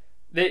 Yeah.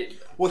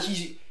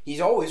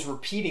 He's always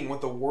repeating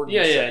what the warden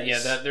says.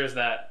 Yeah. There's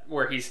that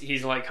where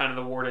he's like kind of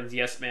the warden's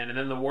yes man, and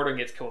then the warden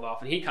gets killed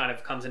off, and he kind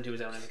of comes into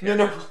his own as a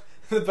character. No.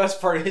 The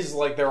best part is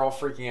like they're all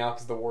freaking out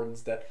because the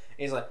warden's dead. And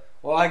he's like,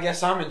 "Well, I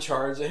guess I'm in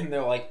charge," and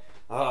they're like,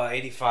 "Oh,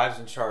 85's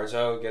in charge.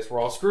 Oh, I guess we're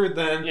all screwed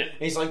then." Yeah. And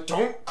he's like,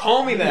 "Don't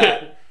call me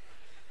that."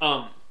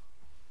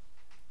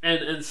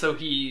 And so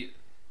he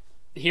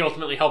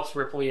ultimately helps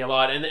Ripley a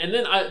lot, and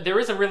then there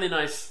is a really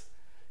nice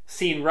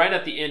scene right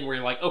at the end where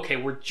you're like, okay,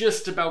 we're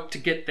just about to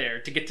get there,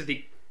 to get to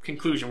the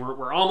conclusion.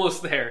 We're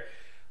almost there,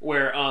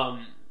 where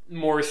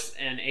Morse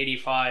and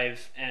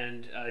 85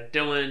 and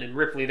Dylan and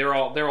Ripley, they're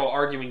all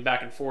arguing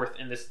back and forth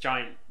in this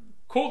giant,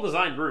 cool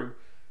designed room.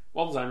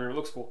 Well designed room, it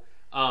looks cool.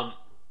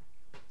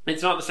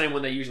 It's not the same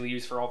one they usually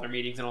use for all their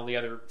meetings and all the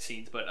other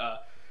scenes, but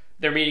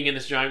they're meeting in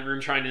this giant room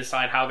trying to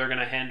decide how they're going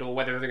to handle,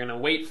 whether they're going to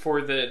wait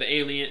for the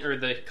alien or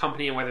the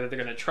company, and whether they're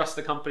going to trust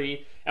the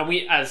company. And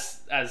we,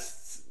 as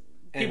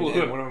people and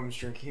who have, one of them's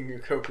drinking a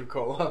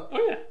Coca-Cola.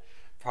 Oh yeah,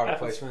 product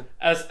placement.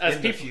 As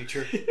in people, the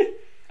future.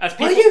 As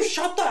people, will you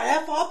shut the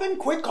F up and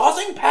quit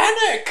causing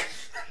panic?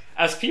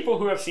 As people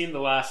who have seen the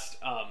last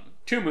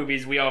two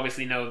movies, we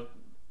obviously know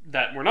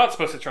that we're not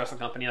supposed to trust the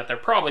company, that they're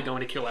probably going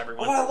to kill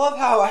everyone. Oh, I love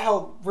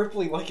how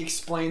Ripley like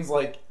explains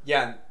like,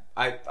 yeah,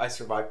 I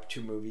survived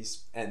 2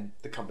 movies and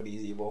the company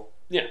is evil.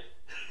 Yeah.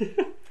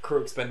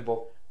 Crew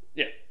expendable.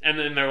 Yeah. And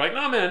then they're like,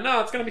 no man,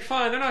 no, it's going to be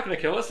fine. They're not going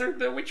to kill us.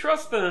 We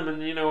trust them,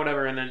 and you know,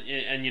 whatever. And then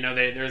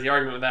there's the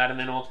argument with that, and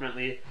then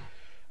ultimately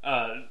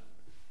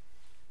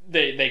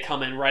they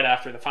come in right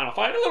after the final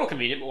fight. A little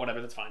convenient, but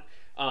whatever, that's fine.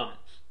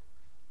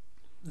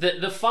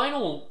 The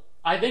final,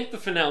 I think the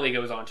finale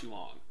goes on too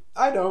long.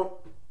 I don't.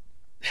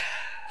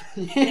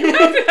 You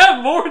have to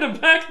have more to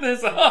back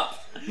this up.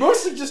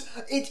 Mostly just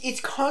it's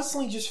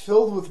constantly just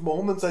filled with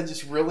moments I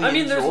just really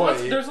enjoy.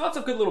 There's lots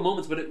of good little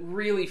moments, but it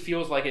really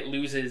feels like it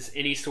loses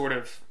any sort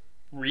of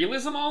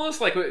realism almost.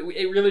 Like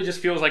it really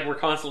just feels like we're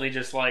constantly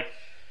just like,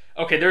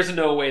 okay, there's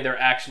no way they're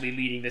actually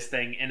leading this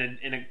thing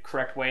in a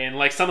correct way, and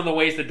like some of the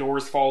ways the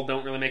doors fall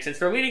don't really make sense.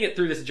 They're leading it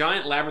through this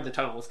giant labyrinth of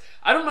tunnels.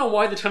 I don't know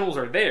why the tunnels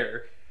are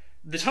there.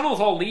 The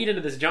tunnels all lead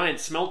into this giant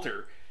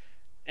smelter,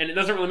 and it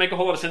doesn't really make a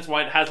whole lot of sense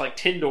why it has like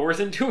 10 doors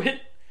into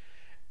it.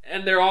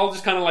 And they're all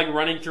just kind of like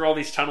running through all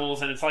these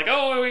tunnels, and it's like,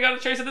 oh, we gotta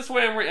chase it this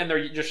way, and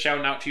they're just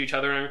shouting out to each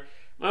other, and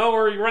well,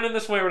 we're running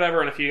this way or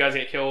whatever, and a few guys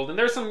get killed, and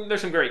there's some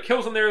great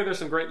kills in there, there's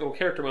some great little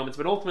character moments,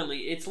 but ultimately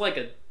it's like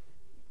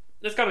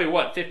it's gotta be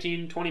what,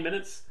 15, 20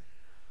 minutes?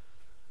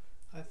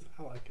 I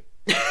like it.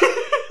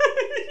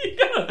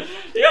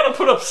 you gotta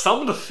put up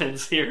some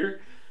defense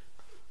here.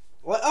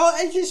 Well,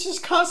 it's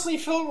just constantly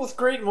filled with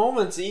great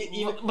moments.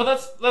 But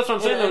that's what I'm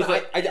saying. Though,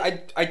 like,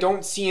 I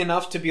don't see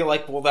enough to be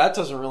like, well, that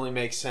doesn't really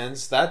make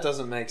sense. That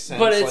doesn't make sense.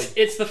 But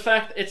it's the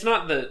fact. It's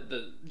not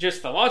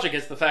just the logic.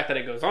 It's the fact that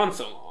it goes on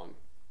so long.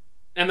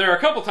 And there are a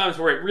couple times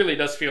where it really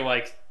does feel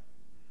like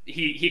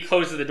he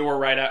closes the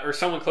door or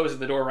someone closes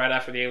the door right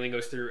after the alien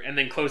goes through, and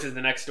then closes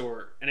the next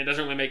door, and it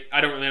doesn't really make. I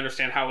don't really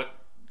understand how it's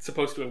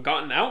supposed to have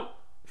gotten out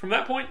from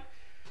that point.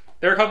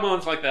 There are a couple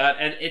moments like that,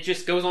 and it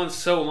just goes on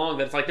so long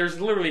that it's like there's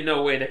literally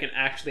no way they can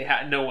actually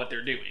know what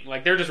they're doing.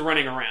 Like, they're just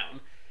running around.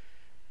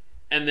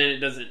 And then it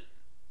doesn't,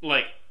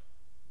 like,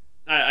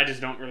 I just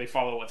don't really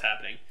follow what's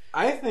happening.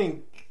 I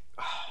think,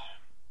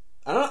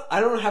 I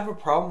don't have a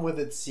problem with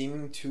it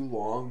seeming too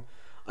long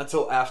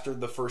until after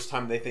the first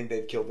time they think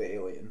they've killed the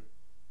alien.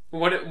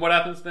 What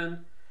happens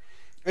then?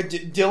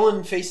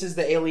 Dylan faces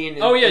the alien in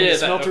the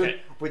smelter,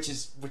 which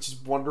is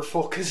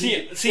wonderful because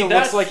it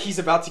looks like he's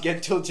about to get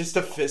into just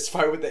a fist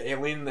fight with the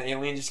alien, and the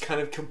alien just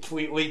kind of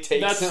completely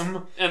takes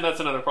him. And that's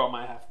another problem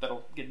I have that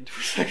I'll get into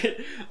in a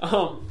second.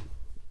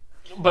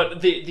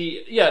 But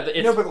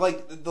it's, no, but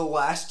like the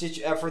last ditch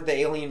effort the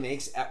alien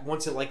makes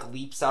once it like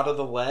leaps out of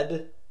the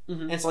lead,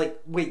 and it's like,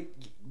 wait,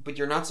 but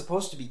you're not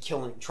supposed to be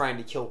trying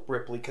to kill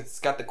Ripley because it's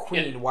got the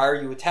queen. Why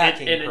are you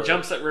attacking her? And it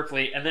jumps at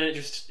Ripley, and then it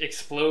just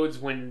explodes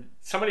when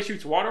somebody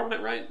shoots water on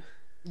it, right?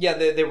 Yeah,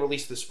 they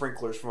release the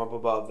sprinklers from up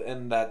above,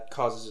 and that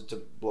causes it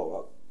to blow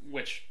up.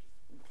 Which,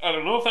 I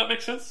don't know if that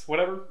makes sense.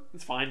 Whatever,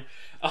 it's fine.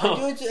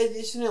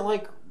 Isn't it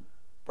like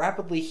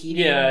rapidly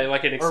heating? Yeah,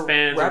 like it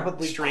expands, or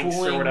rapidly shrinks,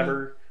 cooling, or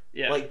whatever.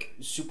 Yeah, like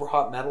super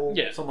hot metal.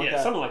 Yeah, something like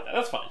that. Something like that.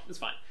 That's fine. It's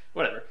fine.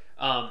 Whatever.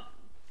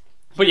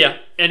 But yeah,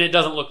 and it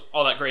doesn't look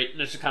all that great,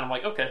 and it's just kind of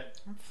like, okay,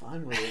 I'm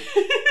fine with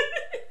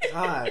it.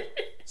 God,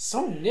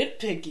 so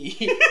nitpicky. What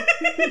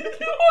have we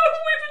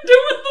been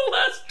doing the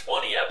last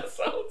 20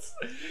 episodes?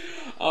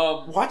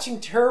 Watching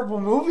terrible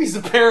movies.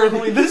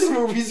 Apparently, this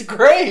movie's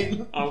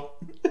great. Oh,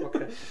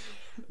 okay.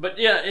 But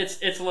yeah,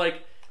 it's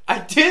like, I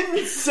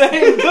didn't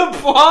say the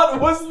plot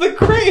was the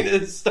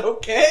greatest.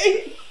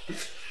 Okay.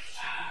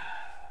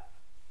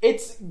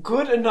 It's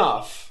good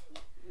enough.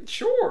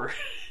 Sure.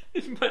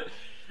 But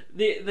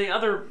the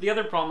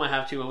other problem I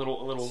have too, a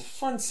little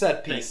fun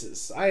set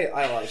pieces. I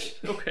like it.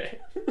 Okay.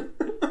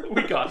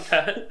 We got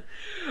that.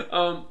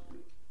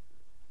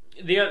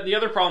 The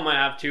other problem I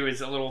have too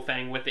is a little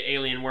thing with the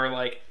alien where,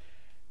 like,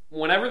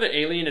 whenever the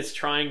alien is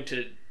trying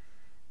to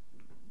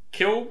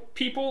kill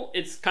people,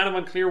 it's kind of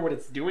unclear what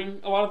it's doing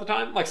a lot of the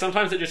time. Like,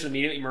 sometimes it just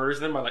immediately murders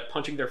them by, like,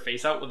 punching their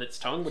face out with its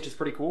tongue, which is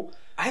pretty cool.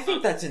 I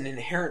think that's an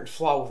inherent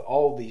flaw with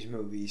all of these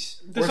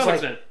movies. To some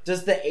extent.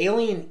 Does the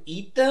alien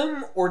eat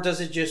them, or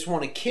does it just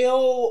want to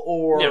kill,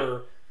 or... Yeah.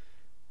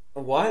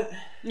 What?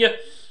 Yeah.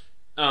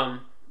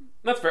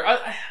 That's fair.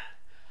 I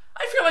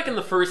feel like in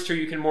the first two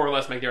you can more or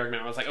less make the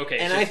argument. I was like, okay.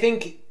 And I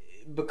think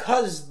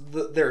because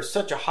there's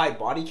such a high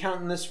body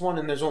count in this one,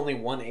 and there's only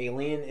one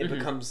alien, it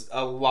becomes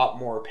a lot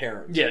more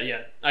apparent.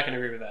 Yeah, I can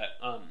agree with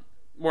that.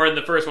 Where in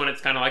the first one, it's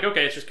kind of like,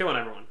 okay, it's just killing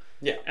everyone.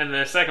 Yeah. And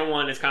the second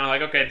one is kind of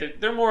like, okay,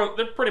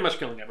 they're pretty much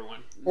killing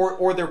everyone.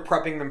 Or they're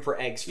prepping them for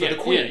eggs for the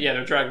queen. Yeah,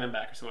 they're dragging them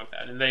back or something like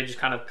that, and they just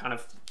kind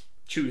of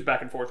choose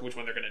back and forth which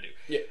one they're going to do.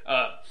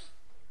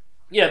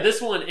 Yeah.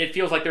 This one, it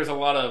feels like there's a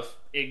lot of,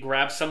 it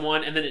grabs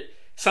someone, and then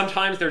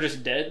sometimes they're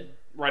just dead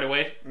right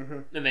away,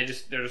 and they're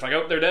just like,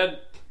 oh, they're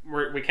dead.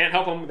 We can't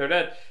help them. They're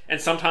dead. And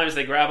sometimes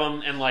they grab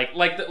them, and like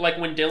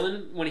when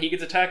Dylan, when he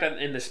gets attacked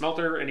in the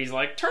smelter, and he's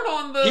like, turn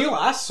on the. He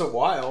lasts a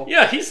while.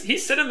 Yeah,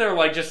 he's sitting there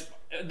like just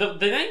the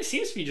thing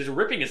seems to be just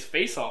ripping his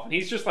face off, and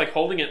he's just like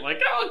holding it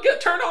like, oh,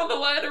 turn on the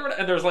light or whatever.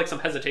 And there's like some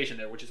hesitation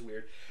there, which is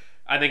weird.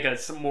 I think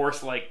that's more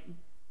like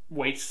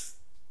waits.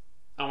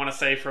 I want to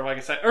say for like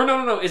a second, or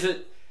no, is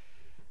it?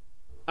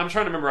 I'm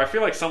trying to remember. I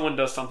feel like someone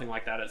does something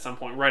like that at some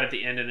point, right at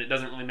the end, and it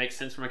doesn't really make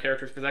sense from a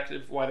character's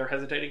perspective why they're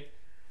hesitating.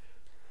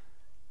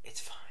 It's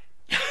fine.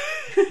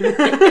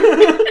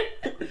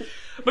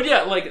 But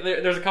yeah, like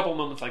there's a couple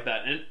moments like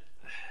that, and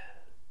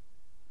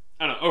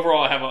I don't know.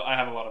 Overall, I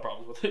have a lot of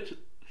problems with it.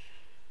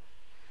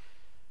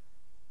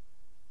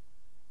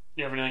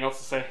 You have anything else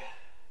to say?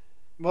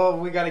 Well,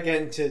 we got to get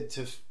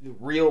into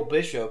real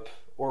Bishop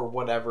or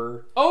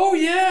whatever. Oh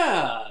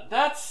yeah,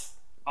 that's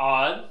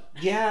odd.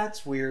 Yeah,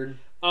 it's weird.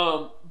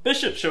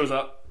 Bishop shows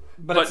up,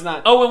 but it's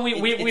not. Oh, and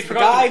we forgot the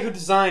guy who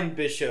designed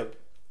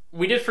Bishop.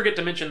 We did forget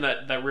to mention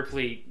that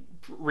Ripley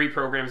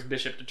reprograms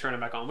Bishop to turn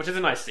him back on, which is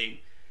a nice scene.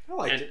 I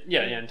liked it.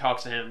 Yeah, and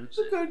talks to him. It's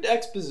a good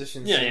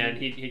exposition scene. Yeah, and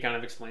he kind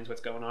of explains what's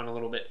going on a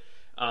little bit.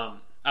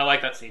 I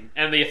like that scene,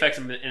 and the effects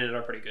in it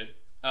are pretty good.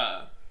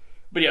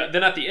 But yeah,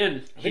 then at the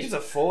end, I think it's a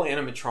full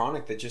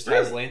animatronic that just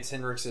has Lance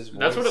Henriksen's voice.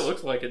 That's what it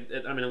looks like.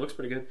 It looks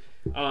pretty good.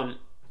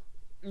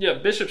 Yeah,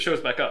 Bishop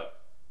shows back up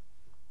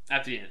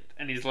at the end,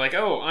 and he's like,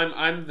 "Oh,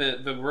 I'm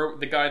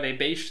the guy they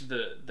based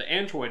the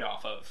android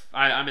off of.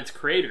 I'm its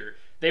creator.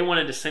 They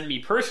wanted to send me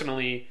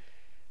personally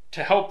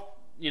to help,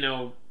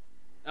 ensure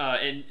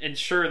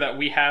that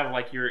we have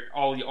like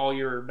all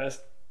your best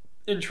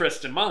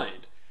interests in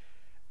mind."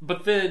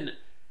 But then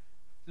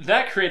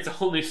that creates a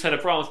whole new set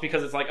of problems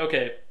because it's like,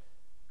 okay,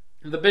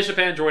 the Bishop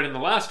android in the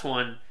last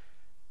one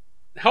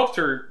helped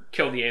her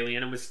kill the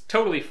alien and was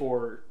totally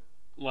for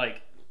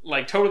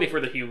totally for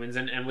the humans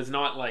and was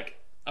not like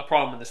a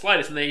problem in the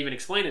slightest. And they even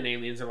explain in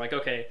Aliens, they're like,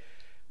 okay,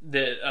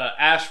 the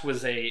Ash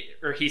was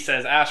he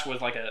says Ash was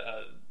like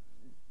a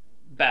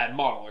bad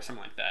model or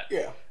something like that.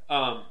 Yeah.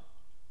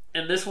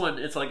 And this one,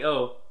 it's like,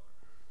 oh,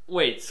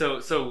 wait,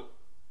 so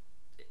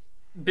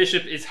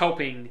Bishop is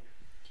helping,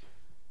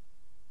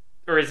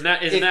 or is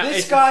not? If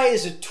this guy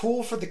is a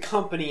tool for the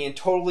company and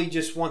totally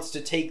just wants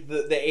to take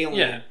the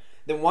alien,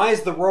 then why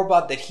is the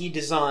robot that he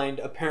designed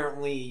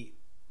apparently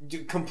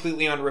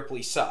completely on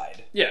Ripley's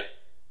side? Yeah,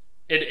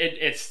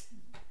 it's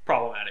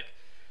problematic.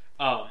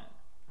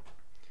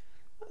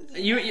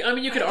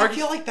 You could argue. I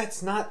feel like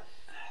that's not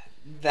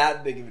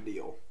that big of a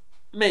deal.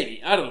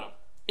 Maybe, I don't know.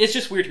 It's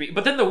just weird to me.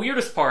 But then the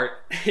weirdest part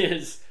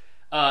is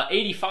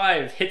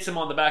 85 hits him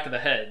on the back of the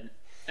head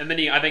And then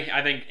I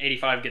think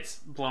 85 gets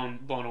blown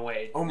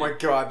away. Oh my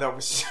god, that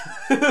was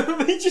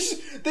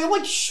they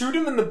like shoot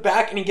him in the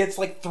back and he gets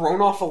like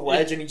thrown off a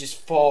ledge and he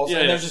just falls.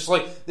 And there's just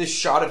like this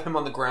shot of him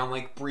on the ground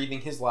like breathing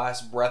his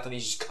last breath and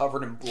he's just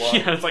covered in blood.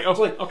 Yeah, it's like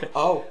okay.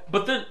 Oh.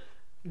 But then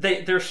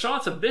there's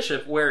shots of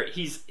Bishop where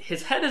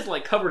his head is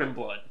like covered in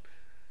blood.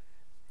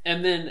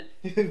 And then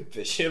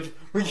Bishop.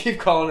 We keep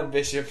calling him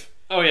Bishop.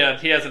 Oh yeah,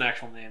 he has an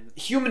actual name.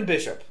 Human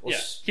Bishop.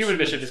 Human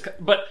Bishop is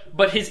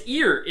but his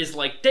ear is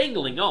like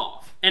dangling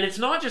off. And it's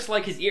not just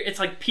like his ear, it's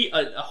like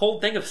a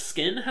whole thing of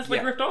skin has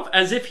like ripped off,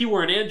 as if he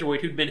were an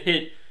android who'd been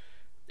hit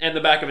and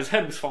the back of his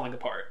head was falling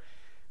apart.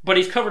 But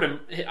he's covered in,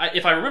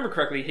 if I remember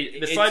correctly,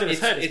 the side of his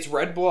head it's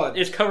red blood.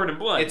 It's covered in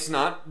blood. It's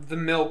not the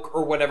milk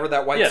or whatever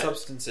that white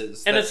substance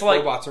is and that it's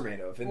like, robots are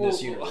made of in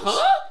this universe.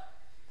 Huh?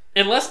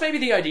 Unless maybe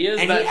the idea is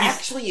and that he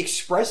actually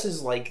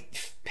expresses like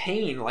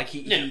pain, like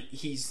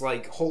he's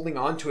like holding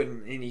on to it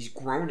and he's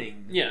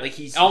groaning. Yeah, like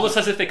he's almost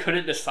as if they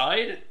couldn't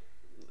decide.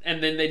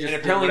 And then they just...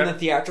 And apparently in the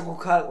theatrical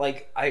cut,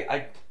 like,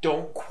 I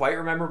don't quite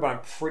remember, but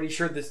I'm pretty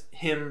sure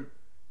him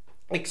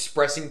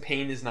expressing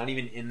pain is not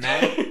even in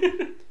that.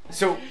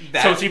 So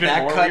it's even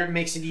that cut weird.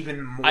 Makes it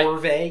even more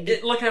vague.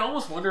 I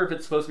almost wonder if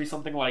it's supposed to be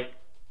something like...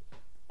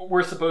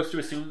 We're supposed to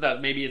assume that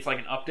maybe it's like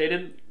an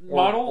updated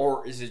model?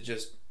 Or is it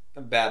just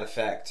a bad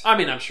effect? I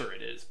mean, I'm sure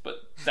it is,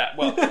 but but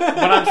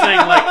I'm saying,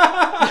 like...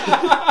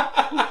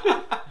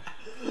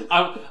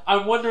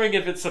 I'm wondering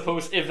if it's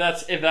supposed if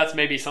that's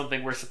maybe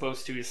something we're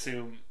supposed to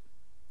assume,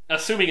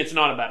 assuming it's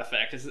not a bad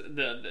effect.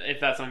 If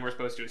that's something we're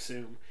supposed to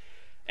assume,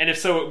 and if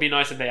so, it would be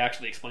nice if they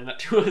actually explain that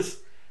to us.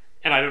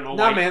 And I don't know.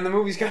 Nah, man, the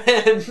movie's gonna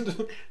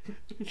end.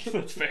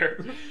 That's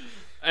fair.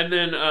 And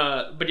then,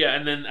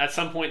 and then at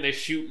some point they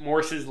shoot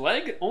Morse's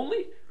leg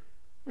only.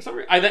 For some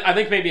reason, I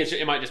think maybe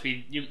it might just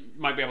be, you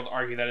might be able to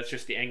argue that it's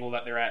just the angle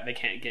that they're at. They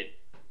can't get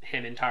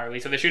him entirely,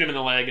 so they shoot him in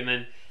the leg, and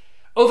then.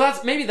 Oh,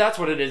 that's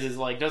what it is. Is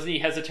like, doesn't he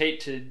hesitate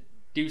to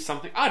do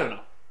something? I don't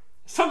know.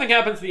 Something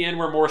happens at the end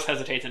where Morse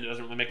hesitates, and it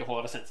doesn't really make a whole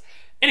lot of sense.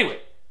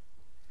 Anyway,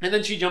 and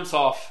then she jumps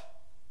off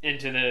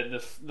into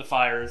the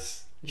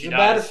fires. It's a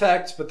bad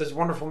effect, but there's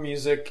wonderful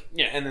music.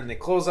 Yeah, and then they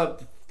close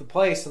up the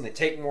place and they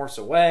take Morse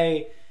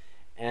away,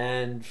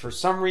 and for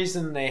some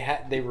reason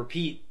they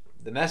repeat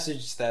the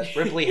message that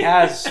Ripley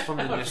has from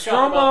the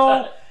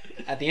Nostromo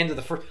at the end of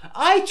the first.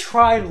 I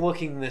tried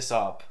looking this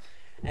up.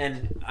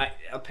 And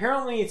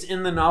apparently it's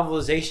in the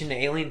novelization to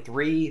Alien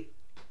 3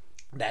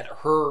 that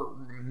her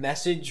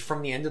message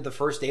from the end of the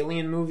first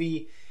Alien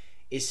movie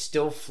is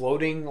still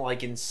floating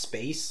like in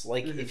space.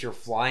 Like if you're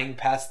flying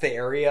past the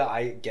area,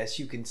 I guess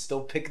you can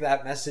still pick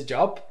that message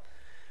up,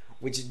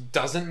 which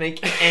doesn't make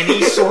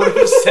any sort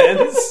of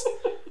sense.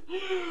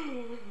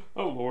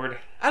 Oh Lord.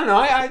 I don't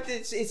know.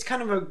 It's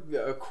kind of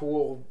a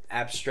cool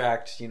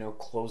abstract,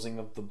 closing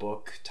of the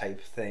book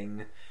type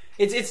thing.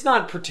 It's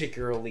not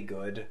particularly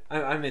good.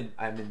 I'm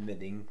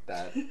admitting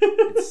that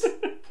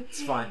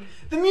it's fine.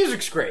 The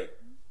music's great.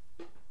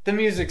 The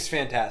music's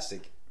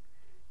fantastic.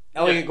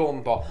 Elliot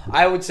Goldenthal.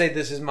 I would say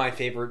this is my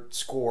favorite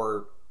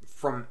score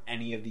from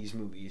any of these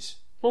movies.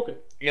 Okay.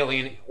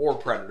 Alien or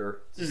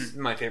Predator. This is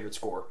my favorite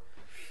score.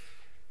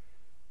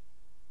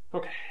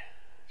 Okay.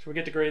 Should we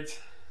get to grades?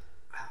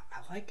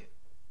 I like it.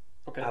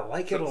 Okay. I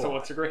like it a lot. So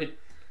what's your grade?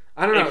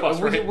 I don't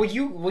know.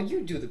 Will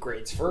you do the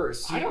grades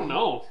first? I don't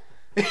know.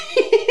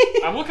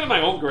 I'm looking at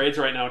my old grades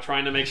right now,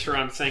 trying to make sure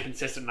I'm staying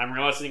consistent. And I'm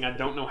realizing I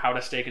don't know how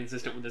to stay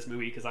consistent with this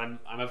movie because I'm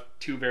of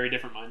two very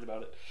different minds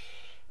about it.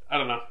 I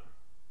don't know.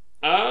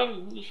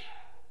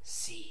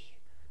 C.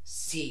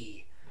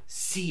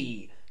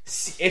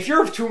 If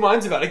you're of two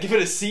minds about it, give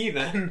it a C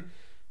then.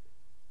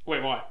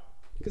 Wait, why?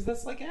 Because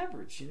that's like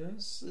average,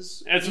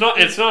 It's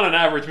not an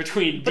average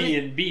between D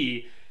and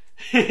B.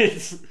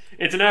 It's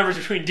an average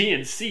between D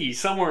and C,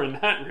 somewhere in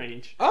that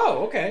range.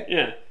 Oh, okay.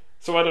 Yeah.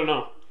 So I don't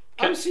know.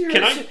 So you're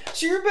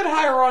a bit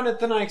higher on it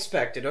than I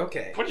expected.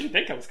 Okay. What did you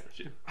think I was going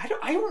to do? I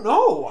don't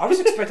know. I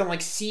was expecting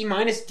like C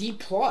minus D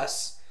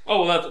plus.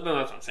 Oh, well, that's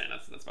what I'm saying.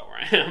 That's about where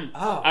I am.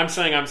 Oh. I'm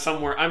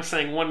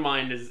saying one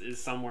mind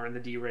is somewhere in the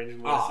D range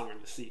and one is somewhere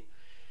in the C.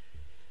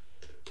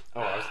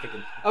 Oh, I was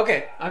thinking.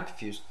 Okay, I'm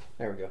confused.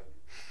 There we go.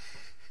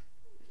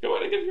 Go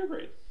ahead and give your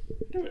grade.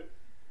 Do it.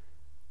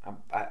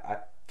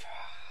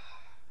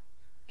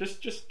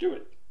 Just do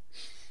it.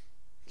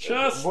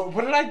 Just what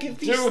did I give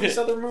these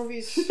other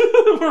movies?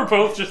 We're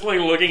both just like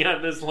looking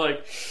at this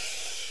like,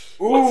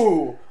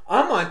 ooh,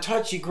 I'm on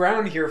touchy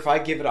ground here if I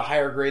give it a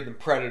higher grade than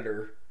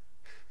Predator.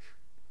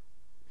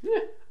 Yeah.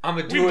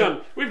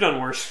 We've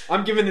done worse.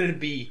 I'm giving it a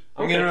B.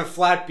 I'm giving it a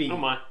flat B. Oh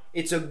my.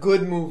 It's a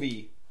good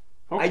movie.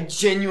 Okay. I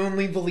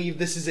genuinely believe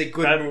this is a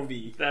good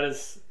movie. That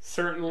is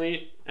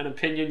certainly an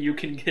opinion you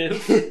can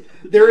give.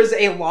 There is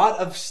a lot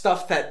of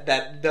stuff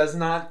that does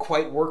not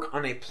quite work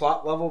on a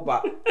plot level,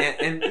 but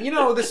and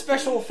the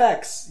special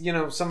effects,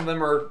 some of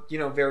them are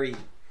very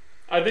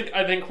I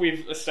think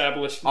we've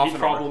established the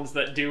problems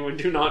that do and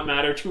do not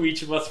matter to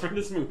each of us from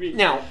this movie.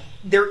 Now,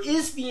 there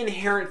is the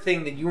inherent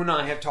thing that you and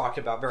I have talked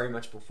about very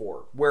much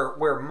before,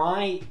 where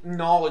my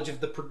knowledge of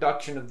the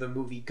production of the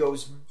movie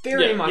goes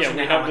very much. Yeah,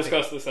 we have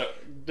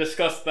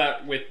discussed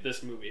that with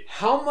this movie.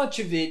 How much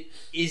of it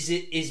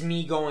is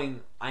me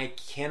going, I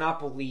cannot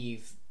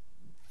believe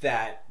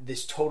that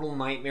this total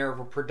nightmare of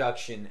a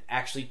production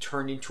actually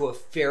turned into a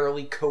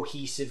fairly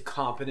cohesive,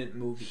 competent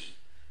movie.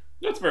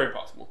 That's very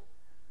possible.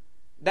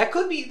 That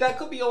could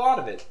be a lot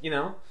of it, you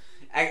know?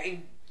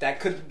 That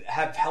could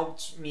have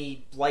helped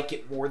me like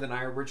it more than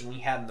I originally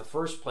had in the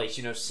first place,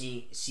 you know,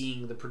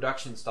 seeing the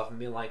production stuff and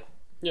being like,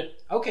 yeah,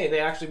 okay, they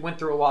actually went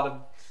through a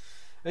lot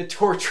of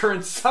torture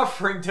and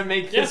suffering to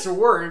make this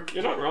work.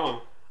 You're not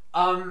wrong.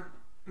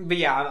 But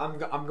yeah,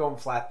 I'm going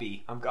flat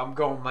B. I'm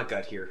going with my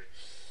gut here.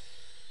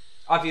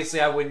 Obviously,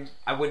 I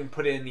wouldn't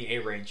put it in the A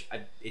range.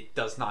 It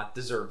does not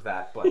deserve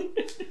that, but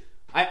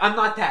I'm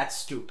not that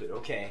stupid,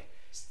 okay?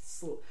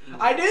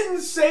 I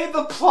didn't say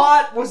the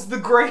plot was the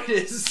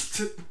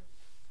greatest.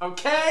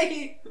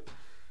 Okay?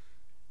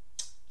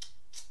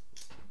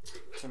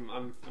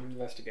 I'm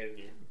investigating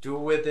you. Do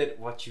with it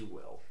what you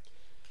will.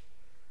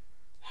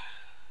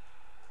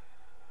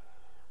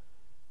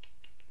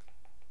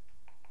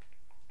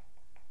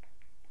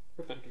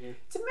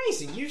 It's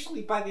amazing.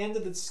 Usually by the end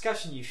of the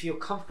discussion you feel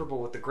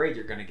comfortable with the grade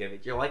you're going to give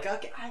it. You're like,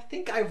 okay, I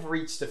think I've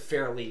reached a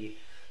fairly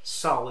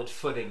solid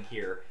footing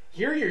here.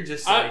 Here you're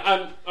just like...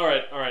 all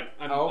right.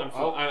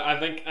 I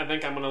think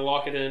I'm going to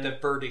lock it in. The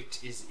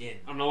verdict is in.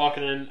 I'm going to lock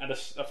it in at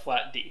a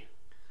flat D.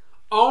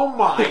 Oh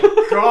my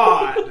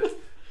god!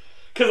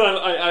 Because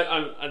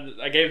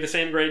I gave the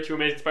same grade to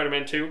Amazing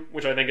Spider-Man 2,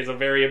 which I think is a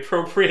very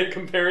appropriate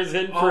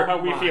comparison for how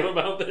we feel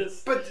about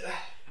this. But...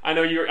 I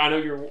know you're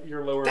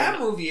lower. That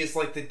movie is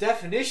like the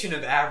definition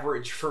of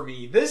average for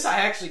me. This I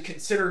actually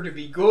consider to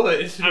be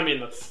good. I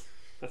mean,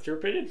 that's your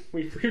opinion.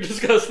 We've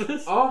discussed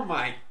this. Oh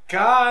my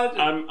god!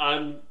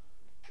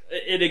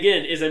 It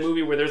again is a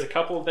movie where there's a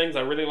couple of things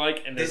I really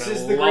like, and there's this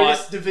is the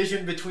greatest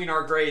division between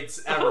our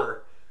grades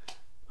ever.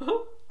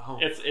 Oh.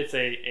 It's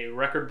a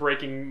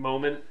record-breaking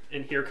moment,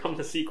 and here come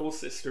the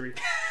sequels history.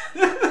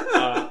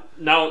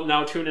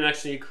 Now tune in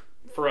next week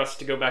for us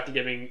to go back to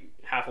giving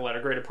half a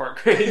letter grade apart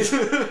grades.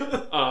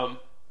 Wow.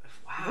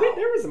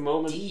 There was a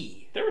moment.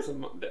 D. There was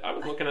I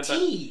was looking at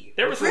D.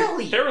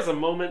 that. There was a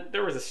moment.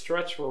 There was a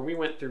stretch where we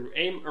went through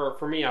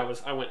for me, I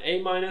went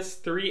A minus,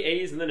 3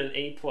 A's, and then an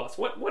A plus.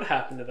 What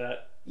happened to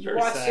that? You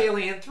watched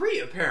Alien 3,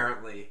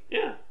 apparently.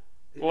 Yeah.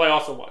 Well, I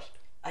also watched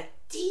a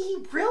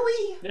D.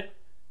 Really? Yeah.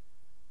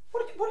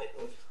 What?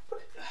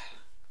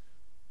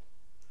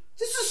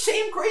 This is the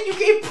same grade you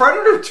gave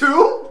Predator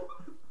 2?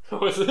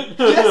 Was it?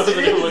 Yes, it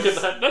is. Look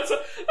at that. That's.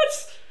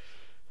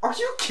 Are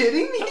you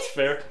kidding me? That's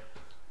fair.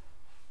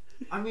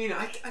 I mean,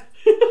 I think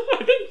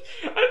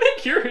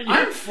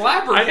I'm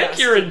flabbergasted. I think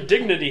your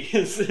indignity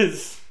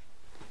is.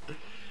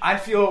 I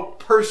feel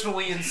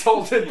personally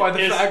insulted by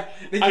the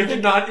fact that you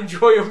did not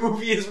enjoy a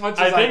movie as much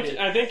as I did.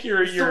 I think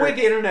you're the way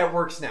the internet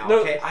works now.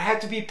 No, okay, I have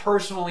to be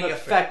personally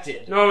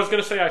affected. Fair. No, I was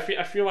gonna say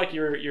I feel like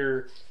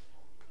you're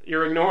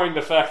ignoring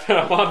the fact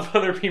that a lot of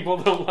other people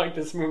don't like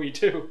this movie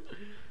too.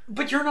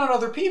 But you're not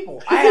other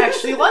people. I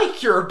actually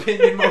like your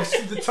opinion most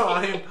of the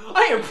time.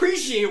 I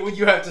appreciate what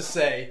you have to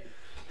say.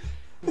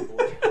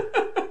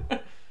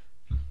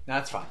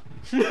 That's fine.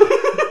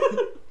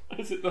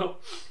 Is it though?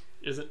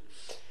 Is it?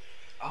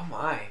 Oh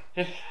my.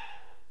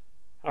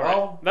 All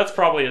right. That's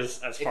probably as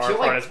far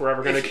apart as we're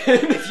ever going to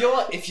get.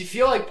 If you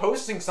feel like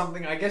posting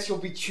something, I guess you'll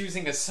be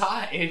choosing a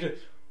side.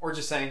 Or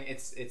just saying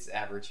it's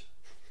average.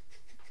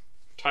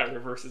 Tyler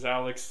versus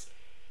Alex.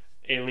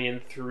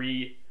 Alien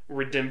 3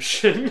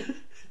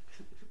 Redemption.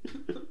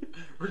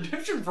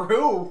 Redemption for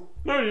who?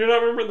 No, you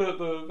don't remember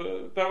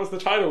the that was the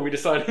title we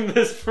decided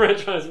this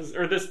franchise was,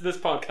 or this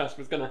podcast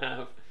was going to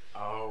have.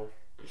 Oh.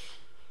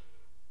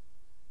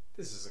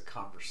 This is a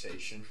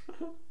conversation.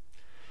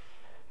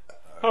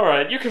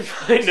 Alright, you can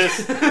find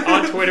us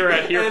on Twitter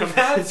at Here Comes... And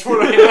that's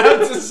what I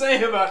have to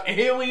say about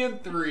Alien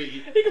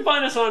 3. You can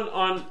find us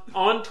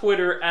on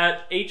Twitter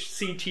at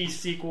HCT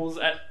Sequels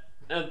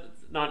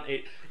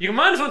You can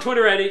find us on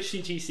Twitter at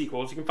HCT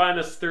Sequels. You can find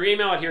us through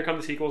email at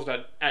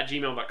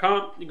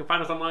herecomethesequels@gmail.com. You can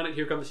find us online at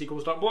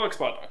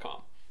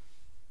herecomethesequels.blogspot.com.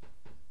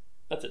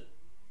 That's it.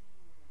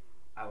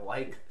 I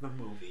like the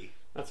movie.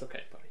 That's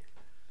okay, buddy.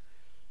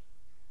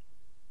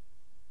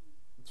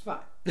 It's fine.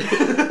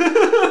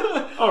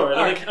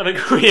 Alright, I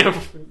think we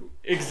have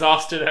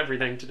exhausted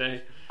everything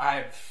today.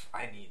 I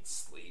need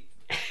sleep.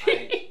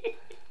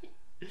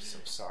 I'm so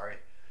sorry.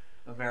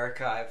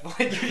 America, I've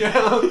let you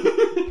down.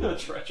 A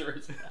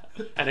treacherous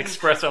an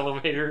express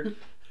elevator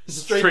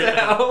straight to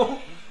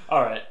hell.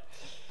 Alright.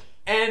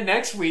 And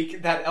next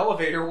week, that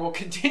elevator will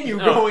continue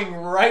going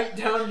right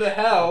down to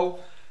hell.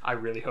 I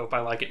really hope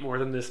I like it more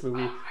than this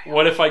movie.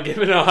 What if I give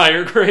it a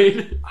higher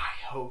grade?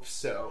 I hope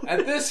so.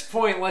 At this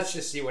point, let's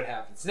just see what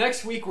happens.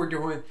 Next week, we're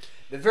doing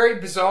the very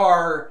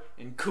bizarre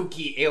and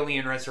kooky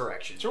Alien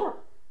Resurrection. Sure.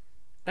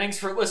 Thanks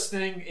for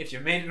listening. If you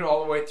made it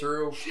all the way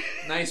through,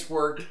 nice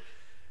work.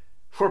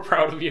 We're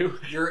proud of you.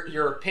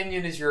 Your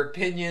opinion is your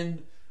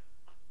opinion.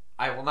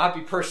 I will not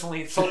be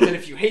personally insulted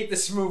if you hate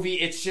this movie.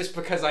 It's just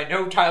because I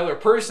know Tyler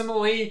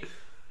personally.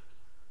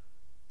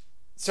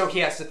 So he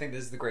has to think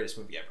this is the greatest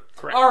movie ever.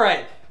 Correct. All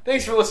right.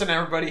 Thanks for listening,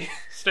 everybody.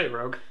 Stay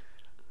rogue.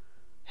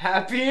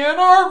 Happy Ann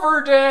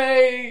Arbor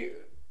Day!